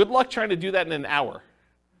 Good luck trying to do that in an hour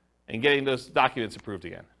and getting those documents approved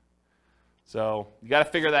again. So you got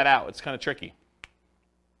to figure that out. It's kind of tricky.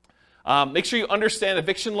 Make sure you understand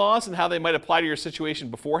eviction laws and how they might apply to your situation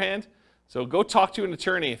beforehand. So go talk to an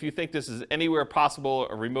attorney if you think this is anywhere possible,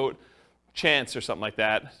 a remote chance or something like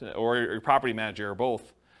that, or your property manager or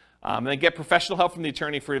both. And then get professional help from the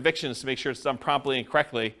attorney for evictions to make sure it's done promptly and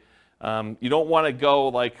correctly. You don't want to go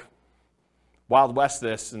like Wild West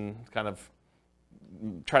this and kind of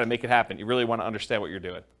try to make it happen. You really want to understand what you're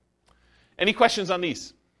doing. Any questions on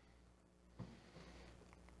these?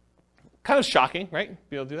 Kind of shocking, right?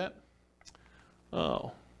 Be able to do that?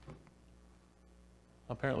 Oh.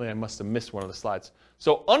 Apparently I must have missed one of the slides.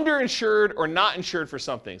 So underinsured or not insured for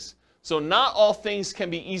some things. So not all things can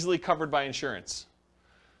be easily covered by insurance.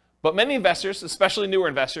 But many investors, especially newer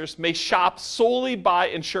investors, may shop solely by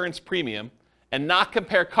insurance premium and not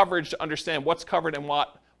compare coverage to understand what's covered and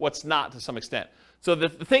what's not to some extent. So the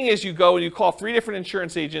thing is, you go and you call 3 different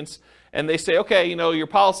insurance agents and they say, okay, your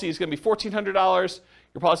policy is going to be $1,400,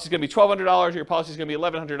 your policy is going to be $1,200, your policy is going to be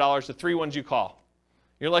 $1,100, the 3 ones you call.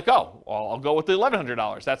 You're like, oh, well, I'll go with the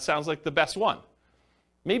 $1,100. That sounds like the best one.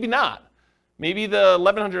 Maybe not. Maybe the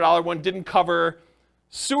 $1,100 one didn't cover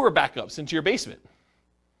sewer backups into your basement.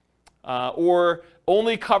 Or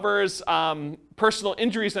only covers personal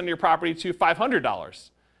injuries on your property to $500.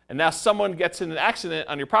 And now someone gets in an accident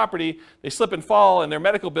on your property, they slip and fall, and their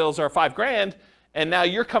medical bills are $5,000, and now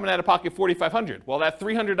you're coming out of pocket $4,500. Well, that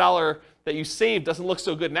 $300 that you saved doesn't look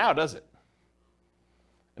so good now, does it?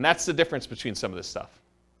 And that's the difference between some of this stuff.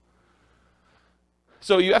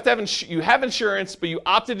 So you have to have you have insurance, but you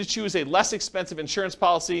opted to choose a less expensive insurance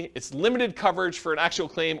policy. It's limited coverage for an actual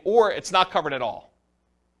claim, or it's not covered at all.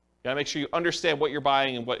 You gotta make sure you understand what you're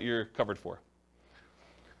buying and what you're covered for.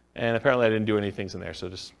 And apparently I didn't do any things in there,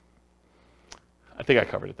 so I think I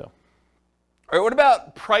covered it though. All right, what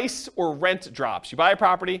about price or rent drops? You buy a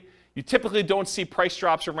property, you typically don't see price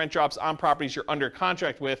drops or rent drops on properties you're under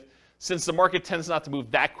contract with, since the market tends not to move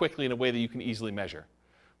that quickly in a way that you can easily measure.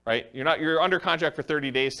 Right? You're under contract for 30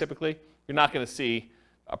 days typically. You're not going to see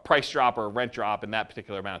a price drop or a rent drop in that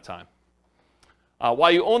particular amount of time. While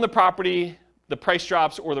you own the property, the price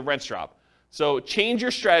drops or the rents drop. So change your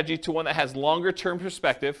strategy to one that has longer term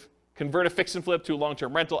perspective. Convert a fix and flip to a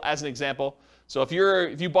long-term rental as an example. So if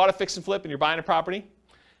you bought a fix and flip and you're buying a property,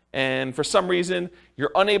 and for some reason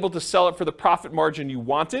you're unable to sell it for the profit margin you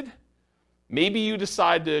wanted, maybe you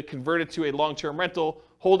decide to convert it to a long-term rental,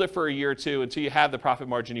 hold it for a year or two until you have the profit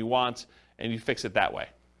margin you want, and you fix it that way.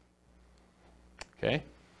 Okay.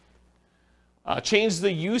 Change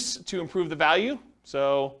the use to improve the value.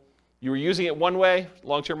 So you were using it one way,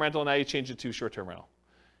 long-term rental, now you change it to short-term rental.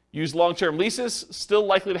 Use long-term leases, still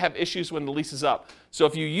likely to have issues when the lease is up. So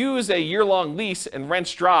if you use a year-long lease and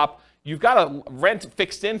rents drop, you've got a rent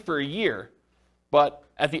fixed in for a year, but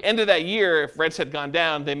at the end of that year, if rents had gone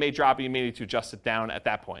down, they may drop and you may need to adjust it down at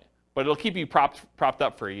that point. But it'll keep you propped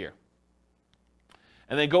up for a year.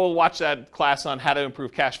 And then go watch that class on how to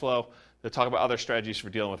improve cash flow. They'll talk about other strategies for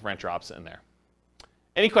dealing with rent drops in there.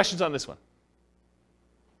 Any questions on this one?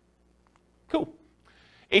 Cool.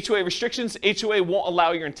 HOA restrictions. HOA won't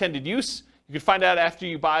allow your intended use. You can find out after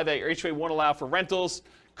you buy that your HOA won't allow for rentals.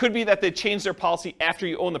 Could be that they change their policy after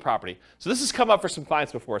you own the property. So this has come up for some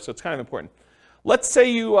clients before, so it's kind of important. Let's say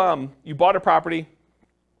you bought a property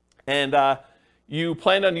and you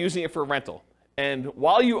planned on using it for a rental. And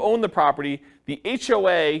while you own the property, the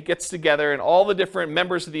HOA gets together and all the different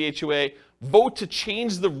members of the HOA vote to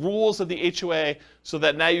change the rules of the HOA so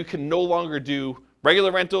that now you can no longer do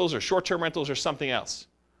regular rentals or short-term rentals or something else.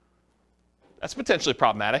 That's potentially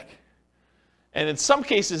problematic. And in some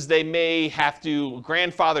cases, they may have to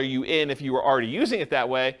grandfather you in if you were already using it that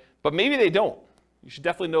way, but maybe they don't. You should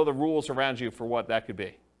definitely know the rules around you for what that could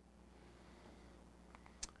be.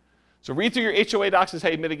 So read through your HOA docs is how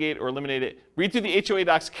you mitigate or eliminate it. Read through the HOA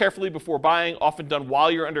docs carefully before buying, often done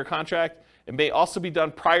while you're under contract. It may also be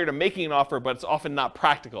done prior to making an offer, but it's often not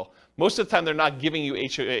practical. Most of the time, they're not giving you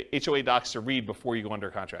HOA docs to read before you go under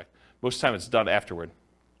contract. Most of the time, it's done afterward.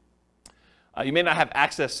 You may not have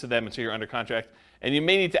access to them until you're under contract, and you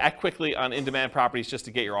may need to act quickly on in-demand properties just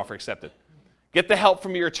to get your offer accepted. Get the help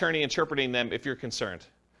from your attorney interpreting them if you're concerned.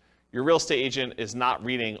 Your real estate agent is not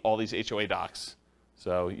reading all these HOA docs,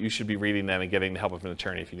 so you should be reading them and getting the help of an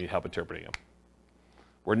attorney if you need help interpreting them.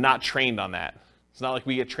 We're not trained on that. It's not like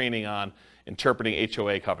we get training on interpreting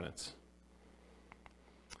HOA covenants.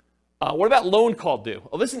 What about loan call due?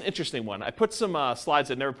 Oh, this is an interesting one. I put some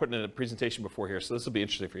slides I've never put in a presentation before here, so this will be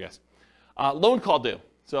interesting for you guys. Loan call due.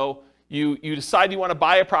 So you decide you want to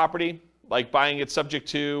buy a property, like buying it subject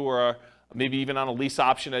to, or maybe even on a lease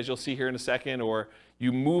option, as you'll see here in a second, or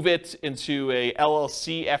you move it into a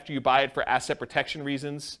LLC after you buy it for asset protection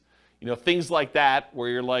reasons. You know, things like that, where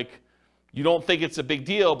you're like, you don't think it's a big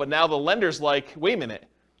deal, but now the lender's like, wait a minute,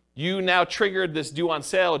 you now triggered this due on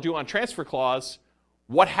sale or due on transfer clause.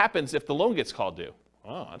 What happens if the loan gets called due?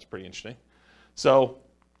 Oh, that's pretty interesting. So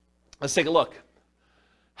let's take a look.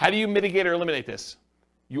 How do you mitigate or eliminate this?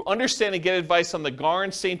 You understand and get advice on the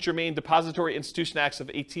Garn-St. Germain Depository Institution Acts of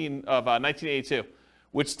 1982,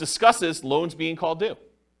 which discusses loans being called due.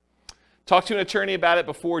 Talk to an attorney about it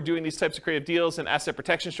before doing these types of creative deals and asset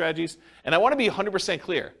protection strategies. And I want to be 100%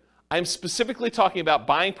 clear. I'm specifically talking about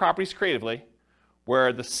buying properties creatively,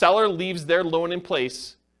 where the seller leaves their loan in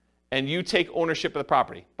place and you take ownership of the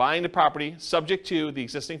property. Buying the property subject to the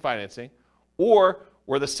existing financing, or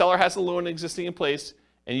where the seller has the loan existing in place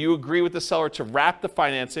and you agree with the seller to wrap the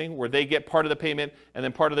financing where they get part of the payment and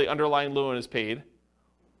then part of the underlying loan is paid.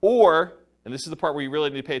 Or, and this is the part where you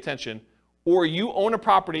really need to pay attention, or you own a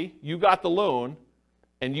property, you got the loan,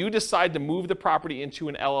 and you decide to move the property into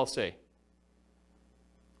an LLC.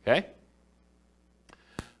 Okay?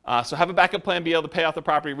 So have a backup plan, be able to pay off the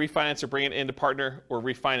property, refinance, or bring it in to partner or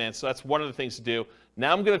refinance. So that's one of the things to do.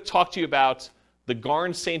 Now I'm going to talk to you about the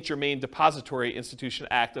Garn-St. Germain Depository Institution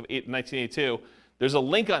Act of 1982. There's a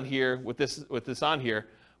link on here with this on here,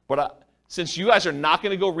 but since you guys are not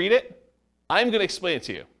going to go read it, I'm going to explain it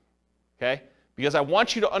to you, okay? Because I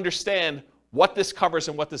want you to understand what this covers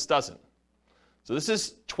and what this doesn't. So this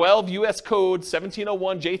is 12 U.S. Code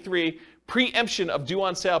 1701 J3, preemption of due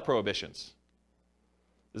on sale prohibitions.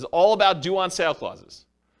 This is all about due on sale clauses.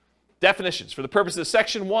 Definitions. For the purposes of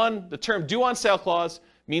Section 1, the term due on sale clause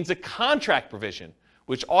means a contract provision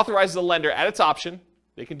which authorizes the lender at its option,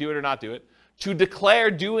 they can do it or not do it, to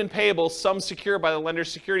declare due and payable sums secured by the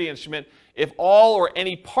lender's security instrument if all or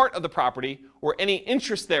any part of the property or any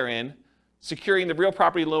interest therein securing the real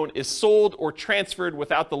property loan is sold or transferred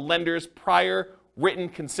without the lender's prior written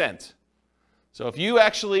consent. So if you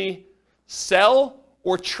actually sell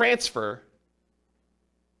or transfer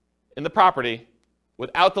in the property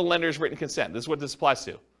without the lender's written consent, this is what this applies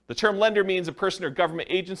to. The term lender means a person or government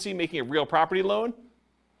agency making a real property loan,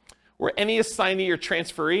 or any assignee or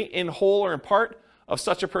transferee in whole or in part of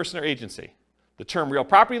such a person or agency. The term real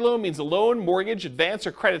property loan means a loan, mortgage, advance,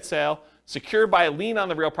 or credit sale secured by a lien on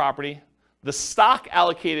the real property, the stock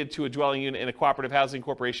allocated to a dwelling unit in a cooperative housing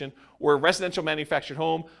corporation or a residential manufactured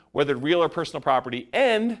home, whether real or personal property,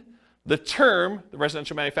 and the term, the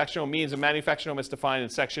residential manufactured home, means a manufactured home is defined in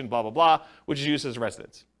section blah, blah, blah, which is used as a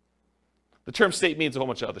residence. The term state means a whole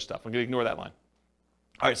bunch of other stuff. I'm going to ignore that line.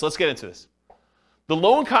 All right, so let's get into this. The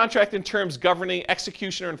loan contract and terms governing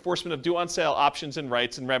execution or enforcement of due on sale options and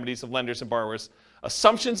rights and remedies of lenders and borrowers,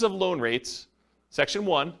 assumptions of loan rates, Section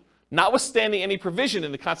 1, notwithstanding any provision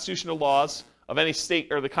in the constitutional laws of any state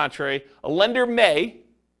or the contrary, a lender may,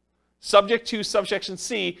 subject to subsection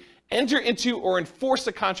C, enter into or enforce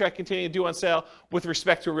a contract containing a due on sale with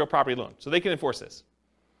respect to a real property loan. So they can enforce this.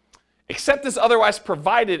 Except as otherwise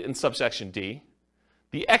provided in subsection D,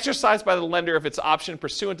 the exercise by the lender of its option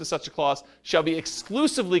pursuant to such a clause shall be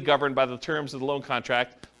exclusively governed by the terms of the loan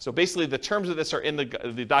contract. So basically the terms of this are in the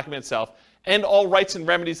document itself, and all rights and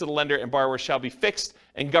remedies of the lender and borrower shall be fixed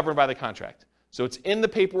and governed by the contract. So it's in the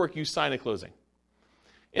paperwork you sign at closing.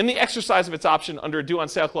 In the exercise of its option under a due on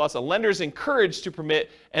sale clause, a lender is encouraged to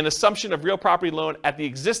permit an assumption of real property loan at the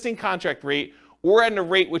existing contract rate or at a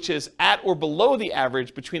rate which is at or below the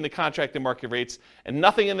average between the contract and market rates, and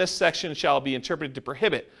nothing in this section shall be interpreted to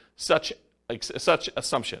prohibit such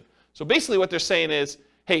assumption. So basically what they're saying is,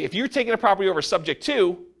 hey, if you're taking a property over subject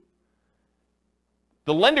to,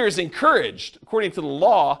 the lender is encouraged, according to the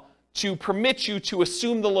law, to permit you to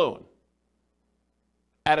assume the loan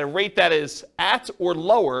at a rate that is at or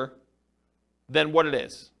lower than what it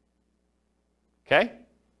is. Okay?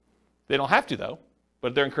 They don't have to, though,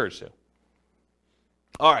 but they're encouraged to.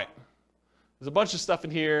 All right. There's a bunch of stuff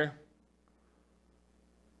in here.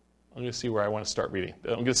 I'm going to see where I want to start reading.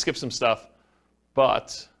 I'm going to skip some stuff.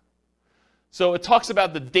 But, so it talks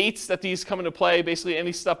about the dates that these come into play, basically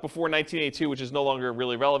any stuff before 1982, which is no longer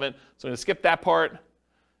really relevant. So I'm going to skip that part.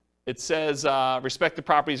 It says respective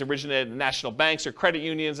properties originated in national banks or credit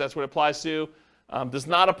unions. That's what it applies to. Does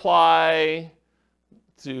not apply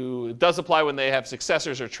to, it does apply when they have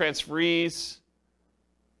successors or transferees.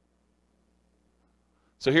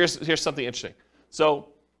 So here's something interesting. So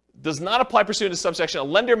does not apply pursuant to subsection. A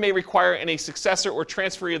lender may require any successor or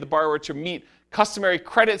transferee of the borrower to meet customary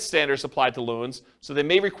credit standards applied to loans. So they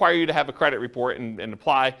may require you to have a credit report and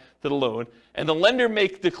apply to the loan. And the lender may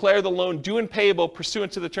declare the loan due and payable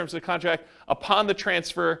pursuant to the terms of the contract upon the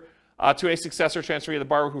transfer to a successor or transferee of the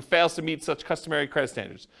borrower who fails to meet such customary credit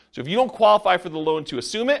standards. So if you don't qualify for the loan to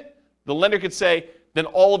assume it, the lender could say, then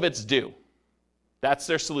all of it's due. That's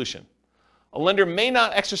their solution. A lender may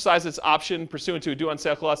not exercise its option pursuant to a due on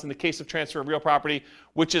sale clause in the case of transfer of real property,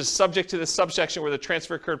 which is subject to this subsection where the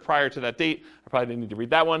transfer occurred prior to that date. I probably didn't need to read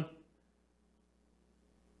that one.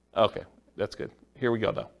 Okay, that's good. Here we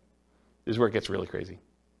go, though. This is where it gets really crazy.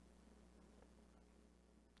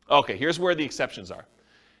 Okay, here's where the exceptions are.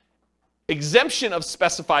 Exemption of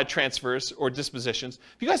specified transfers or dispositions.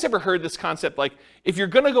 Have you guys ever heard this concept? Like, if you're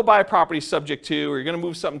going to go buy a property subject to, or you're going to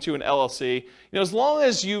move something to an LLC, as long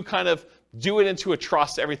as you kind of do it into a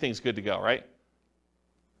trust, everything's good to go, right?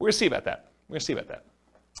 We're going to see about that.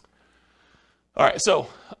 All right, so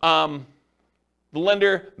the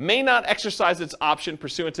lender may not exercise its option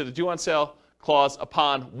pursuant to the due on sale clause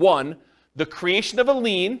upon 1, the creation of a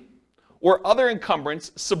lien or other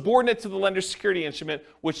encumbrance subordinate to the lender's security instrument,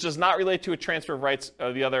 which does not relate to a transfer of rights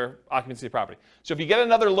of the other occupancy of the property. So if you get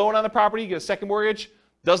another loan on the property, you get a second mortgage,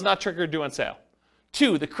 does not trigger due on sale.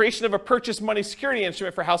 2, the creation of a purchase money security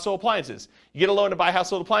instrument for household appliances. You get a loan to buy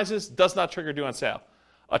household appliances, does not trigger due on sale.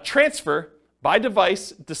 A transfer by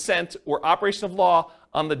device, descent, or operation of law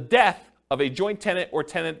on the death of a joint tenant or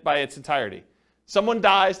tenant by its entirety. Someone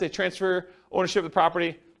dies, they transfer ownership of the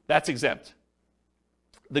property, that's exempt.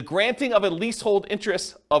 The granting of a leasehold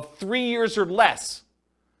interest of 3 years or less.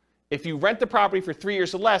 If you rent the property for 3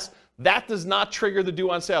 years or less, that does not trigger the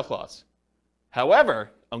due on sale clause. However,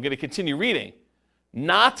 I'm going to continue reading.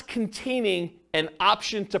 Not containing an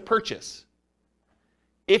option to purchase.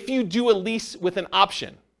 If you do a lease with an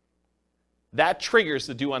option, that triggers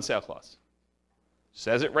the due on sale clause.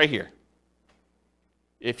 Says it right here.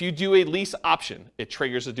 If you do a lease option, it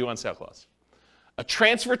triggers the due on sale clause. A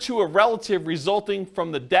transfer to a relative resulting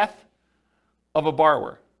from the death of a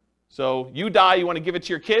borrower. So you die, you want to give it to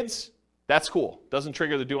your kids, that's cool. Doesn't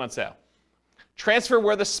trigger the due on sale. Transfer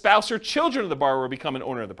where the spouse or children of the borrower become an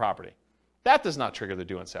owner of the property. That does not trigger the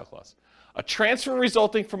due on sale clause. A transfer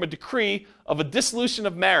resulting from a decree of a dissolution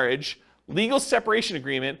of marriage, legal separation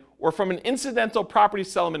agreement, or from an incidental property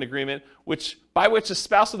settlement agreement by which the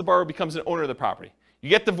spouse of the borrower becomes an owner of the property. You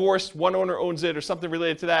get divorced, one owner owns it or something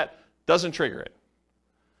related to that, doesn't trigger it.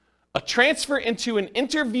 A transfer into an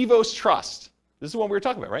inter vivos trust. This is the one we were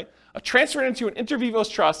talking about, right? A transfer into an inter vivos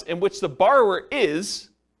trust in which the borrower is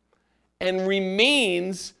and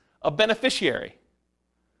remains a beneficiary,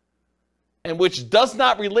 and which does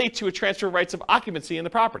not relate to a transfer of rights of occupancy in the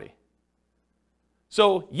property.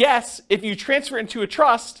 So yes, if you transfer into a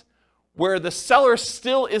trust where the seller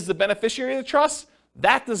still is the beneficiary of the trust,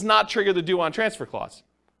 that does not trigger the due on transfer clause.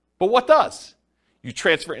 But what does? You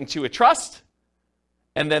transfer into a trust,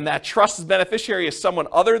 and then that trust's beneficiary is someone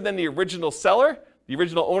other than the original seller, the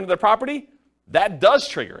original owner of the property, that does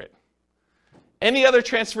trigger it. Any other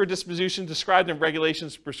transfer or disposition described in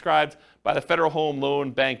regulations prescribed by the Federal Home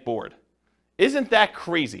Loan Bank Board. Isn't that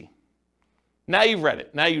crazy? Now you've read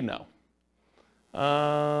it. Now you know.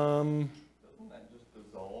 Doesn't that just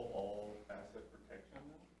dissolve all asset protection?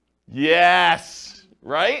 Yes,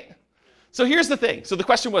 right? So here's the thing. So the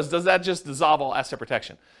question was, does that just dissolve all asset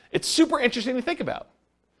protection? It's super interesting to think about.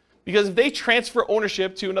 Because if they transfer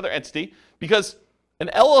ownership to another entity, because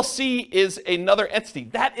an LLC is another entity,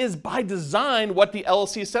 that is by design what the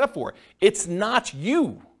LLC is set up for. It's not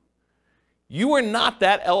you. You are not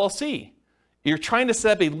that LLC. You're trying to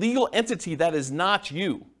set up a legal entity that is not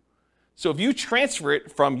you. So if you transfer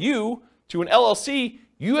it from you to an LLC,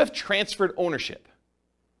 you have transferred ownership.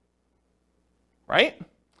 Right?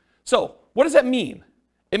 So what does that mean?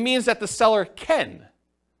 It means that the seller can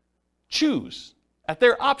choose at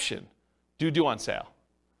their option do due on sale.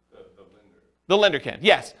 The lender can,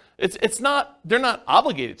 yes. It's not, they're not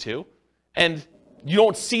obligated to, and you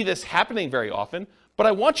don't see this happening very often, but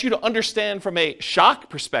I want you to understand from a shock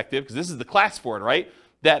perspective, because this is the class for it, right?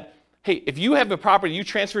 That, hey, if you have a property you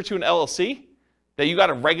transfer to an LLC that you got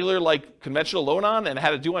a regular, like, conventional loan on and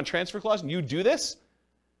had a due on transfer clause, and you do this,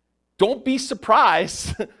 don't be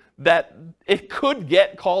surprised that it could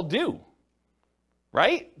get called due,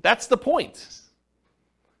 right? That's the point.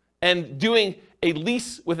 And doing a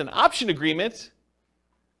lease with an option agreement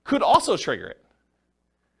could also trigger it.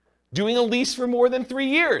 Doing a lease for more than 3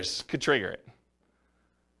 years could trigger it.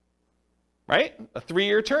 Right? A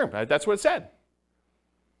 3-year term. That's what it said.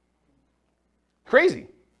 Crazy.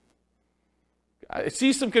 I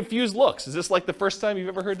see some confused looks. Is this like the first time you've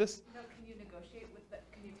ever heard this? No, can you negotiate with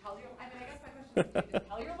can you tell your, I mean, I guess my question is, do you just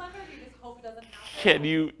tell your lender, or do you just hope it doesn't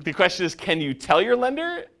happen? The question is, can you tell your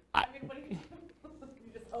lender? I mean, what do you do?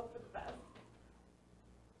 You just hope for the best.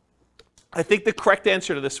 I think the correct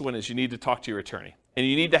answer to this one is you need to talk to your attorney. And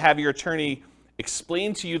you need to have your attorney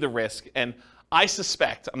explain to you the risk. And I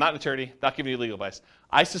suspect, I'm not an attorney, not giving you legal advice,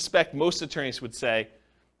 I suspect most attorneys would say,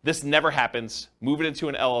 this never happens, move it into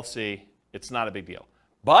an LLC, it's not a big deal.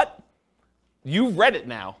 But you read it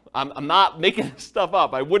now. I'm not making this stuff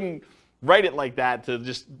up. I wouldn't write it like that to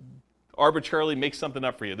just arbitrarily make something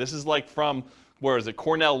up for you. This is like from, where is it,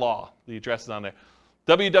 Cornell Law. The address is on there.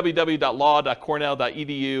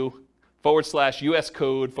 www.law.cornell.edu/US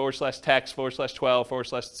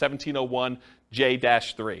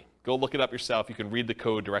code/text/12/1701J-3. Go look it up yourself. You can read the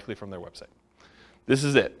code directly from their website. This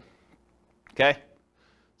is it. Okay?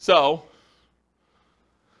 So,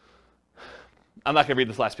 I'm not going to read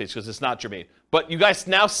this last page because it's not germane. But you guys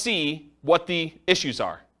now see what the issues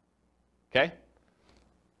are. Okay?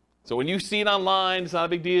 So when you see it online, it's not a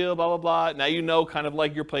big deal, blah, blah, blah. Now you know kind of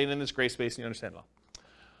like you're playing in this gray space and you understand it all.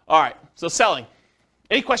 All right, so selling.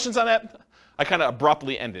 Any questions on that? I kind of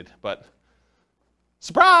abruptly ended, but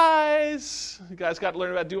surprise! You guys got to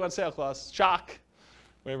learn about due on sale clause. Shock.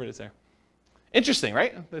 Whatever it is there. Interesting,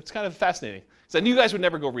 right? It's kind of fascinating. So I knew you guys would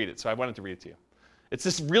never go read it, so I wanted to read it to you. It's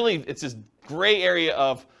this gray area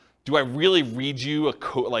of, do I really read you a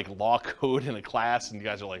code, like law code in a class? And you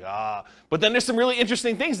guys are like, ah. But then there's some really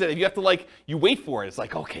interesting things that if you have to you wait for it. It's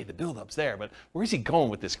like, okay, the build-up's there, but where is he going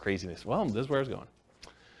with this craziness? Well, this is where I was going.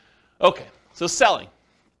 Okay, so selling.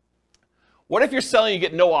 What if you're selling, you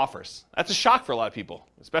get no offers? That's a shock for a lot of people,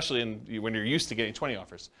 especially when you're used to getting 20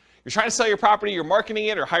 offers. You're trying to sell your property, you're marketing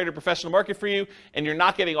it or hired a professional market for you, and you're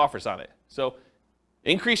not getting offers on it. So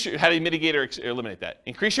how do you mitigate or eliminate that?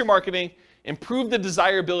 Increase your marketing, improve the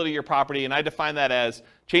desirability of your property, and I define that as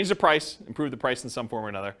change the price, improve the price in some form or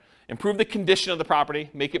another, improve the condition of the property,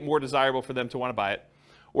 make it more desirable for them to want to buy it,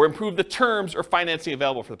 or improve the terms or financing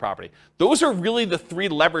available for the property. Those are really the three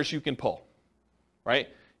levers you can pull, right?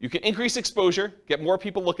 You can increase exposure, get more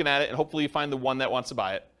people looking at it, and hopefully you find the one that wants to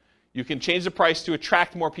buy it. You can change the price to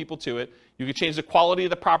attract more people to it. You can change the quality of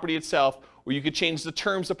the property itself, or you could change the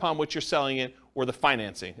terms upon which you're selling it, or the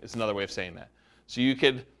financing is another way of saying that. So you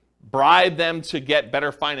could bribe them to get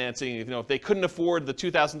better financing. If they couldn't afford the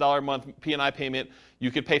 $2,000 a month P&I payment, you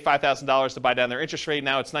could pay $5,000 to buy down their interest rate.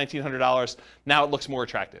 Now it's $1,900. Now it looks more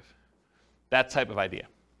attractive. That type of idea.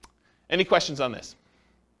 Any questions on this?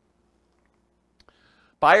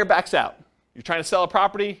 Buyer backs out. You're trying to sell a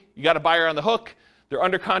property. You got a buyer on the hook. They're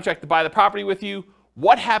under contract to buy the property with you.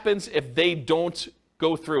 What happens if they don't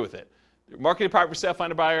go through with it? Market a property for sale,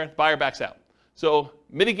 find a buyer, buyer backs out. So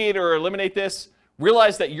mitigate or eliminate this.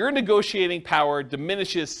 Realize that your negotiating power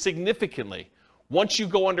diminishes significantly once you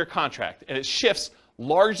go under contract, and it shifts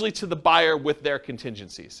largely to the buyer with their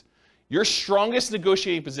contingencies. Your strongest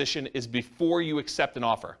negotiating position is before you accept an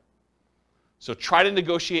offer. So try to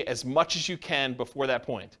negotiate as much as you can before that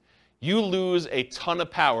point. You lose a ton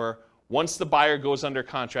of power once the buyer goes under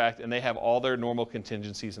contract and they have all their normal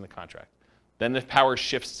contingencies in the contract. Then the power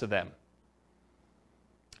shifts to them.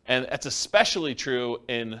 And that's especially true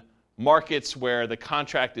in markets where the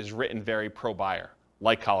contract is written very pro-buyer,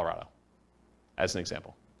 like Colorado, as an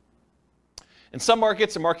example. In some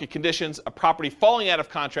markets and market conditions, a property falling out of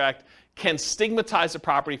contract can stigmatize a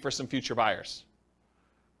property for some future buyers.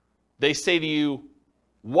 They say to you,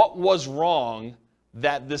 what was wrong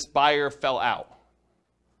that this buyer fell out?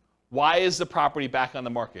 Why is the property back on the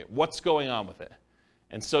market? What's going on with it?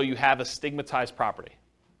 And so you have a stigmatized property.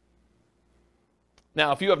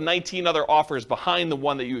 Now, if you have 19 other offers behind the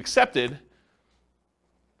one that you accepted,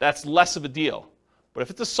 that's less of a deal. But if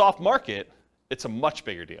it's a soft market, it's a much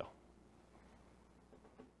bigger deal.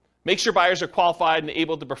 Make sure buyers are qualified and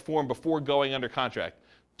able to perform before going under contract.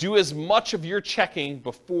 Do as much of your checking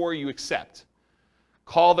before you accept.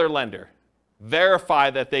 Call their lender. Verify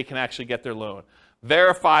that they can actually get their loan.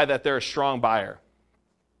 Verify that they're a strong buyer.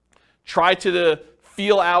 Try to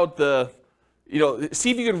feel out the,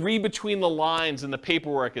 see if you can read between the lines in the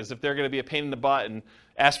paperwork as if they're going to be a pain in the butt and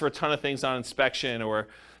ask for a ton of things on inspection or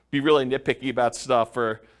be really nitpicky about stuff,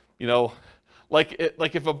 or, like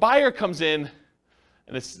if a buyer comes in,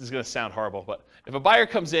 and this is going to sound horrible, but if a buyer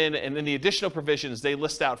comes in and in the additional provisions, they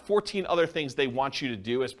list out 14 other things they want you to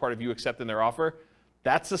do as part of you accepting their offer,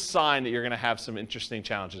 that's a sign that you're going to have some interesting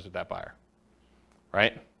challenges with that buyer,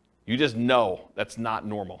 right? You just know that's not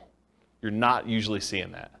normal. You're not usually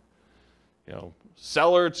seeing that.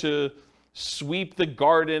 Seller to sweep the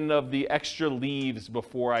garden of the extra leaves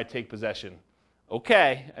before I take possession.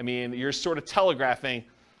 Okay, you're sort of telegraphing,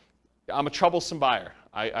 I'm a troublesome buyer.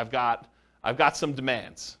 I've got some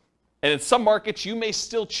demands. And in some markets, you may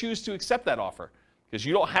still choose to accept that offer because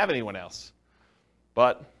you don't have anyone else.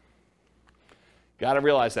 But got to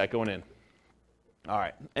realize that going in. All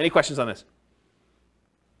right, any questions on this?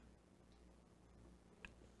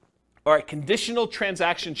 All right, conditional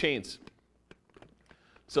transaction chains.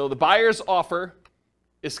 So the buyer's offer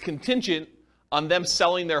is contingent on them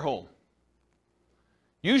selling their home.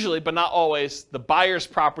 Usually, but not always, the buyer's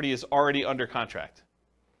property is already under contract.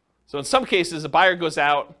 So in some cases, a buyer goes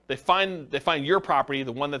out, they find your property,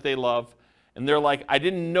 the one that they love, and they're like, I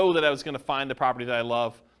didn't know that I was going to find the property that I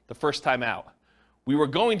love the first time out. We were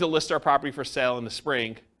going to list our property for sale in the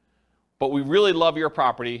spring, but we really love your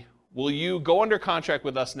property. Will you go under contract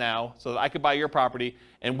with us now so that I could buy your property,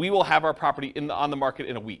 and we will have our property on the market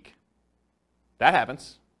in a week? That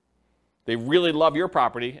happens. They really love your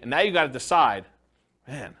property, and now you got to decide,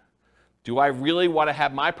 man, do I really want to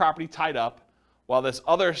have my property tied up while this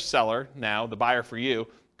other seller, now the buyer for you,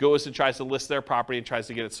 goes and tries to list their property and tries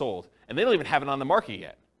to get it sold? And they don't even have it on the market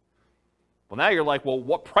yet. Well, now you're like, well,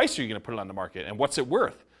 what price are you going to put it on the market, and what's it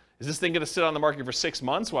worth? Is this thing going to sit on the market for 6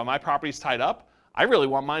 months while my property's tied up? I really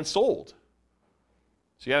want mine sold.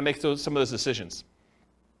 So you got to make some of those decisions.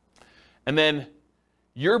 And then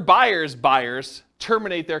your buyers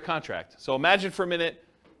terminate their contract. So imagine for a minute,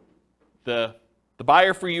 the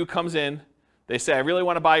buyer for you comes in. They say, I really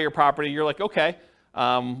want to buy your property. You're like, okay,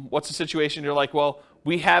 what's the situation? You're like, well,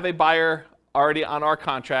 we have a buyer already on our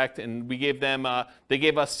contract, and we gave them, they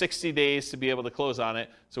gave us 60 days to be able to close on it.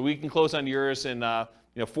 So we can close on yours in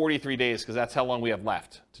 43 days because that's how long we have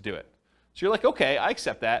left to do it. So you're like, okay, I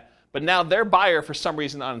accept that. But now their buyer, for some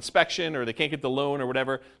reason on inspection or they can't get the loan or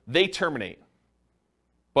whatever, they terminate.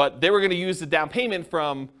 But they were going to use the down payment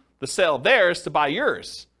from the sale of theirs to buy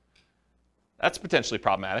yours. That's potentially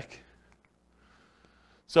problematic.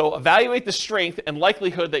 So evaluate the strength and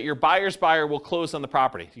likelihood that your buyer's buyer will close on the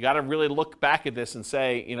property. You got to really look back at this and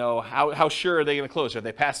say, how sure are they going to close? Are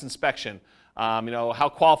they past inspection? How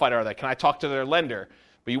qualified are they? Can I talk to their lender?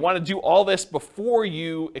 But you want to do all this before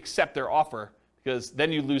you accept their offer, because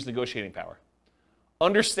then you lose negotiating power.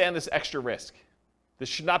 Understand this extra risk. This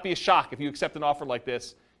should not be a shock. If you accept an offer like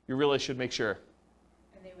this, you really should make sure.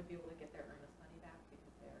 And they would be able to get their earnest money back because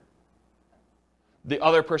The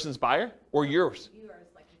other person's buyer or yours? yours,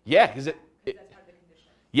 like. Yeah, because That's part of the condition.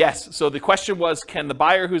 yes. So the question was, can the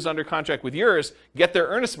buyer who's under contract with yours get their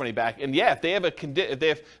earnest money back? And yeah, if they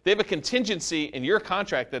have a contingency in your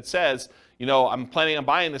contract that says, I'm planning on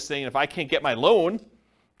buying this thing, and if I can't get my loan,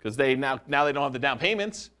 because they now they don't have the down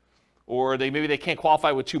payments, or maybe they can't qualify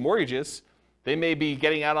with 2 mortgages, they may be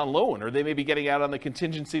getting out on loan, or they may be getting out on the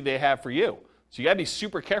contingency they have for you. So you got to be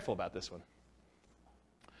super careful about this one.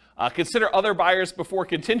 Consider other buyers before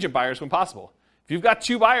contingent buyers when possible. If you've got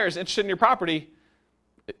 2 buyers interested in your property,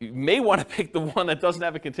 you may want to pick the one that doesn't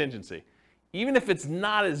have a contingency, even if it's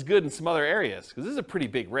not as good in some other areas, because this is a pretty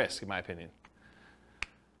big risk, in my opinion.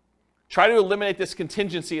 Try to eliminate this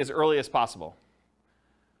contingency as early as possible.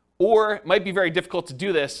 Or it might be very difficult to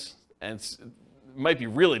do this, and it might be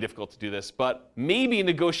really difficult to do this, but maybe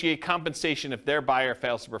negotiate compensation if their buyer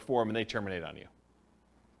fails to perform and they terminate on you.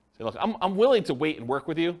 Say, look, I'm willing to wait and work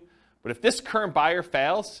with you, but if this current buyer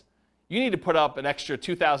fails, you need to put up an extra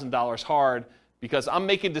 $2,000 hard, because I'm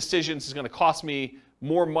making decisions it's going to cost me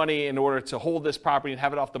more money in order to hold this property and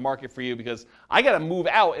have it off the market for you, because I got to move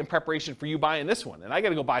out in preparation for you buying this one, and I got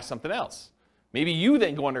to go buy something else. Maybe you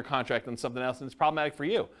then go under contract on something else and it's problematic for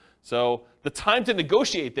you. So the time to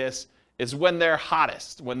negotiate this is when they're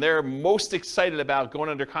hottest, when they're most excited about going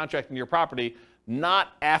under contract in your property,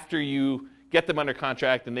 not after you get them under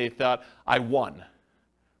contract and they thought, I won,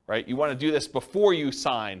 right? You want to do this before you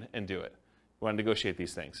sign and do it. You want to negotiate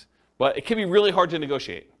these things. But it can be really hard to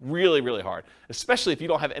negotiate, really, really hard, especially if you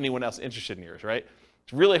don't have anyone else interested in yours, right?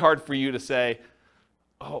 It's really hard for you to say,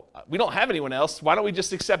 oh, we don't have anyone else. Why don't we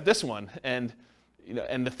just accept this one? And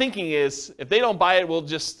the thinking is, if they don't buy it, we'll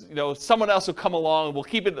just, someone else will come along. We'll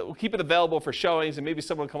keep it available for showings, and maybe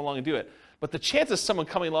someone will come along and do it. But the chance of someone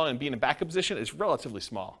coming along and being in backup position is relatively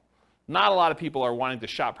small. Not a lot of people are wanting to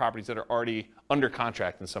shop properties that are already under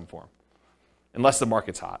contract in some form, unless the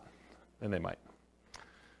market's hot, then they might.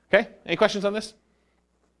 Okay, any questions on this?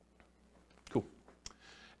 Cool.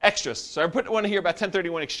 Extras. So I put one here about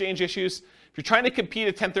 1031 exchange issues. If you're trying to compete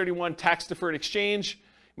a 1031 tax-deferred exchange,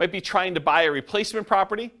 you might be trying to buy a replacement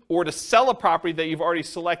property or to sell a property that you've already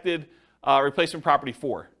selected a replacement property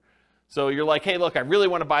for. So you're like, hey, look, I really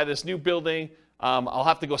want to buy this new building. I'll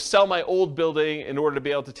have to go sell my old building in order to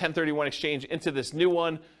be able to 1031 exchange into this new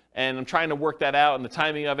one, and I'm trying to work that out and the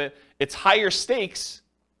timing of it. It's higher stakes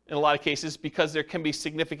in a lot of cases because there can be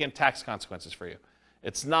significant tax consequences for you.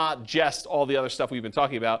 It's not just all the other stuff we've been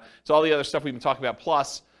talking about. It's all the other stuff we've been talking about,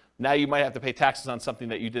 plus now you might have to pay taxes on something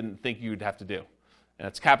that you didn't think you'd have to do. And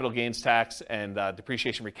it's capital gains tax and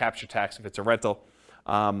depreciation recapture tax if it's a rental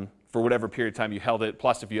for whatever period of time you held it,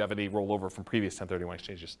 plus if you have any rollover from previous 1031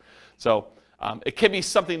 exchanges. So it can be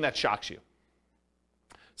something that shocks you.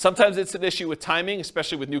 Sometimes it's an issue with timing,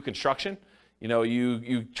 especially with new construction.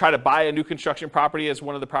 You try to buy a new construction property as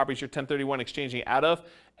one of the properties you're 1031 exchanging out of,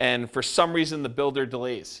 and for some reason the builder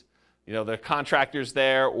delays. The contractor's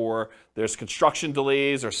there, or there's construction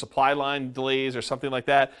delays or supply line delays or something like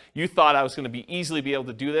that. You thought I was going to easily be able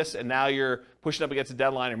to do this, and now you're pushing up against a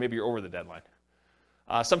deadline, or maybe you're over the deadline.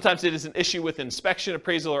 Sometimes it is an issue with inspection,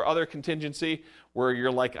 appraisal, or other contingency where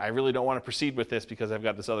you're like, I really don't want to proceed with this because I've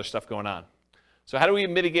got this other stuff going on. So how do we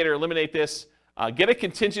mitigate or eliminate this? Get a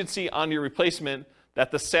contingency on your replacement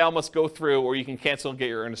that the sale must go through, or you can cancel and get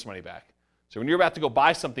your earnest money back. So when you're about to go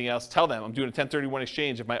buy something else, tell them, I'm doing a 1031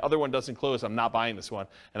 exchange. If my other one doesn't close, I'm not buying this one.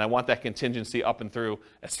 And I want that contingency up and through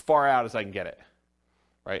as far out as I can get it,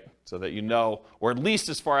 right? So that you know, or at least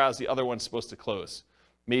as far out as the other one's supposed to close.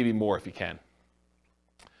 Maybe more if you can.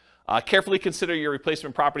 Carefully consider your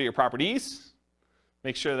replacement property or properties.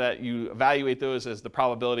 Make sure that you evaluate those as the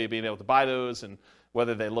probability of being able to buy those and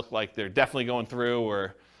whether they look like they're definitely going through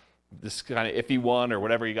or this kind of iffy one or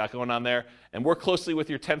whatever you got going on there. And work closely with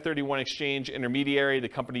your 1031 exchange intermediary, the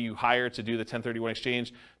company you hire to do the 1031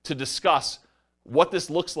 exchange, to discuss what this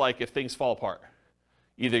looks like if things fall apart.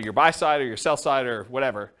 Either your buy side or your sell side or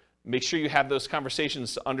whatever. Make sure you have those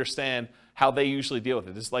conversations to understand how they usually deal with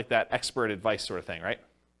it. This is like that expert advice sort of thing, right?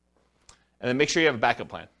 And then make sure you have a backup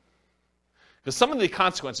plan. Because some of the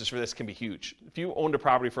consequences for this can be huge. If you owned a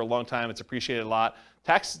property for a long time, it's appreciated a lot.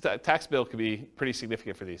 Tax bill could be pretty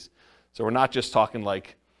significant for these. So we're not just talking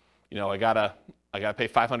like, I gotta pay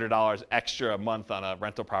 $500 extra a month on a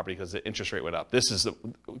rental property because the interest rate went up. This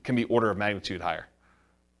can be orders of magnitude higher,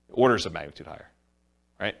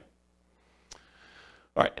 right?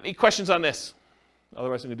 All right, any questions on this?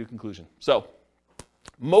 Otherwise, I'm gonna do conclusion. So,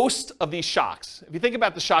 most of these shocks, if you think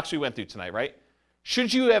about the shocks we went through tonight, right?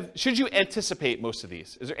 Should you anticipate most of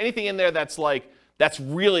these? Is there anything in there that's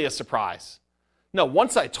really a surprise? No,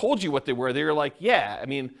 once I told you what they were like, yeah, I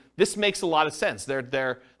mean, this makes a lot of sense.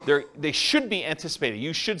 They should be anticipated.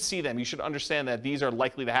 You should see them. You should understand that these are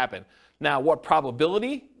likely to happen. Now, what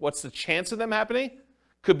probability, what's the chance of them happening?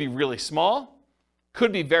 Could be really small,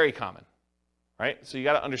 could be very common, right? So you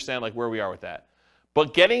got to understand where we are with that.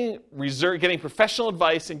 But getting professional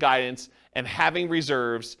advice and guidance and having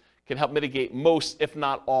reserves can help mitigate most, if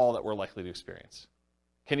not all, that we're likely to experience.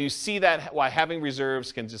 Can you see that why having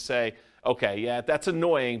reserves can just say, okay, yeah, that's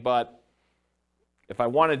annoying, but if I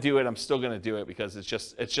want to do it, I'm still going to do it because it's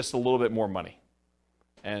just a little bit more money.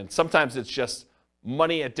 And sometimes it's just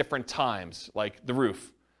money at different times, like the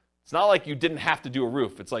roof. It's not like you didn't have to do a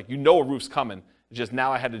roof. It's like a roof's coming. It's just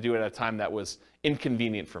now I had to do it at a time that was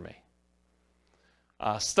inconvenient for me.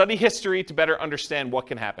 Study history to better understand what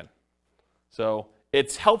can happen. So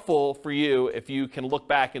it's helpful for you if you can look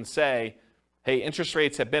back and say, hey, interest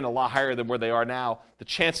rates have been a lot higher than where they are now. The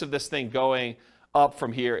chance of this thing going up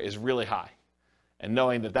from here is really high. And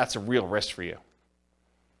knowing that that's a real risk for you.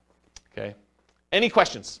 Okay? Any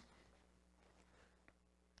questions?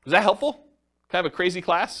 Was that helpful? Kind of a crazy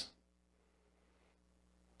class?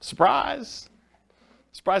 Surprise.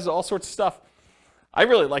 Surprise to all sorts of stuff. I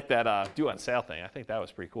really like that due on sale thing. I think that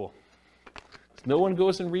was pretty cool. No one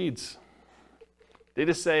goes and reads. They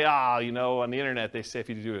just say, on the internet, they say if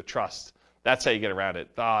you do a trust, that's how you get around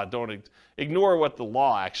it. Don't ignore what the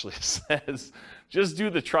law actually says. Just do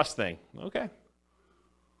the trust thing. Okay.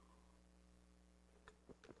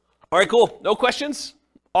 All right, cool. No questions?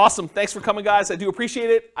 Awesome. Thanks for coming, guys. I do appreciate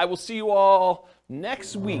it. I will see you all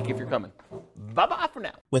next week if you're coming. Bye-bye for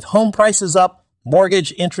now. With home prices up,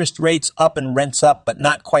 mortgage interest rates up and rents up, but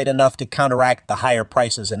not quite enough to counteract the higher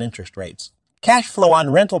prices and interest rates. Cash flow on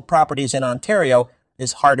rental properties in Ontario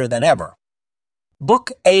is harder than ever.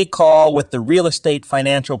 Book a call with the Real Estate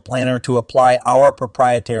Financial Planner to apply our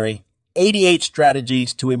proprietary 88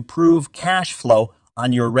 strategies to improve cash flow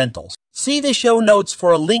on your rentals. See the show notes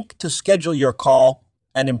for a link to schedule your call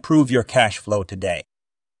and improve your cash flow today.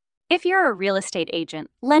 If you're a real estate agent,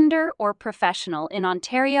 lender, or professional in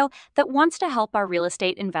Ontario that wants to help our real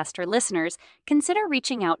estate investor listeners, consider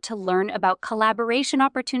reaching out to learn about collaboration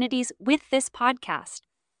opportunities with this podcast.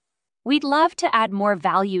 We'd love to add more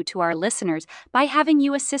value to our listeners by having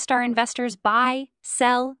you assist our investors buy,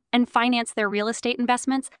 sell, and finance their real estate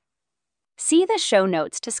investments. See the show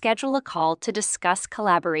notes to schedule a call to discuss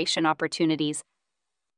collaboration opportunities.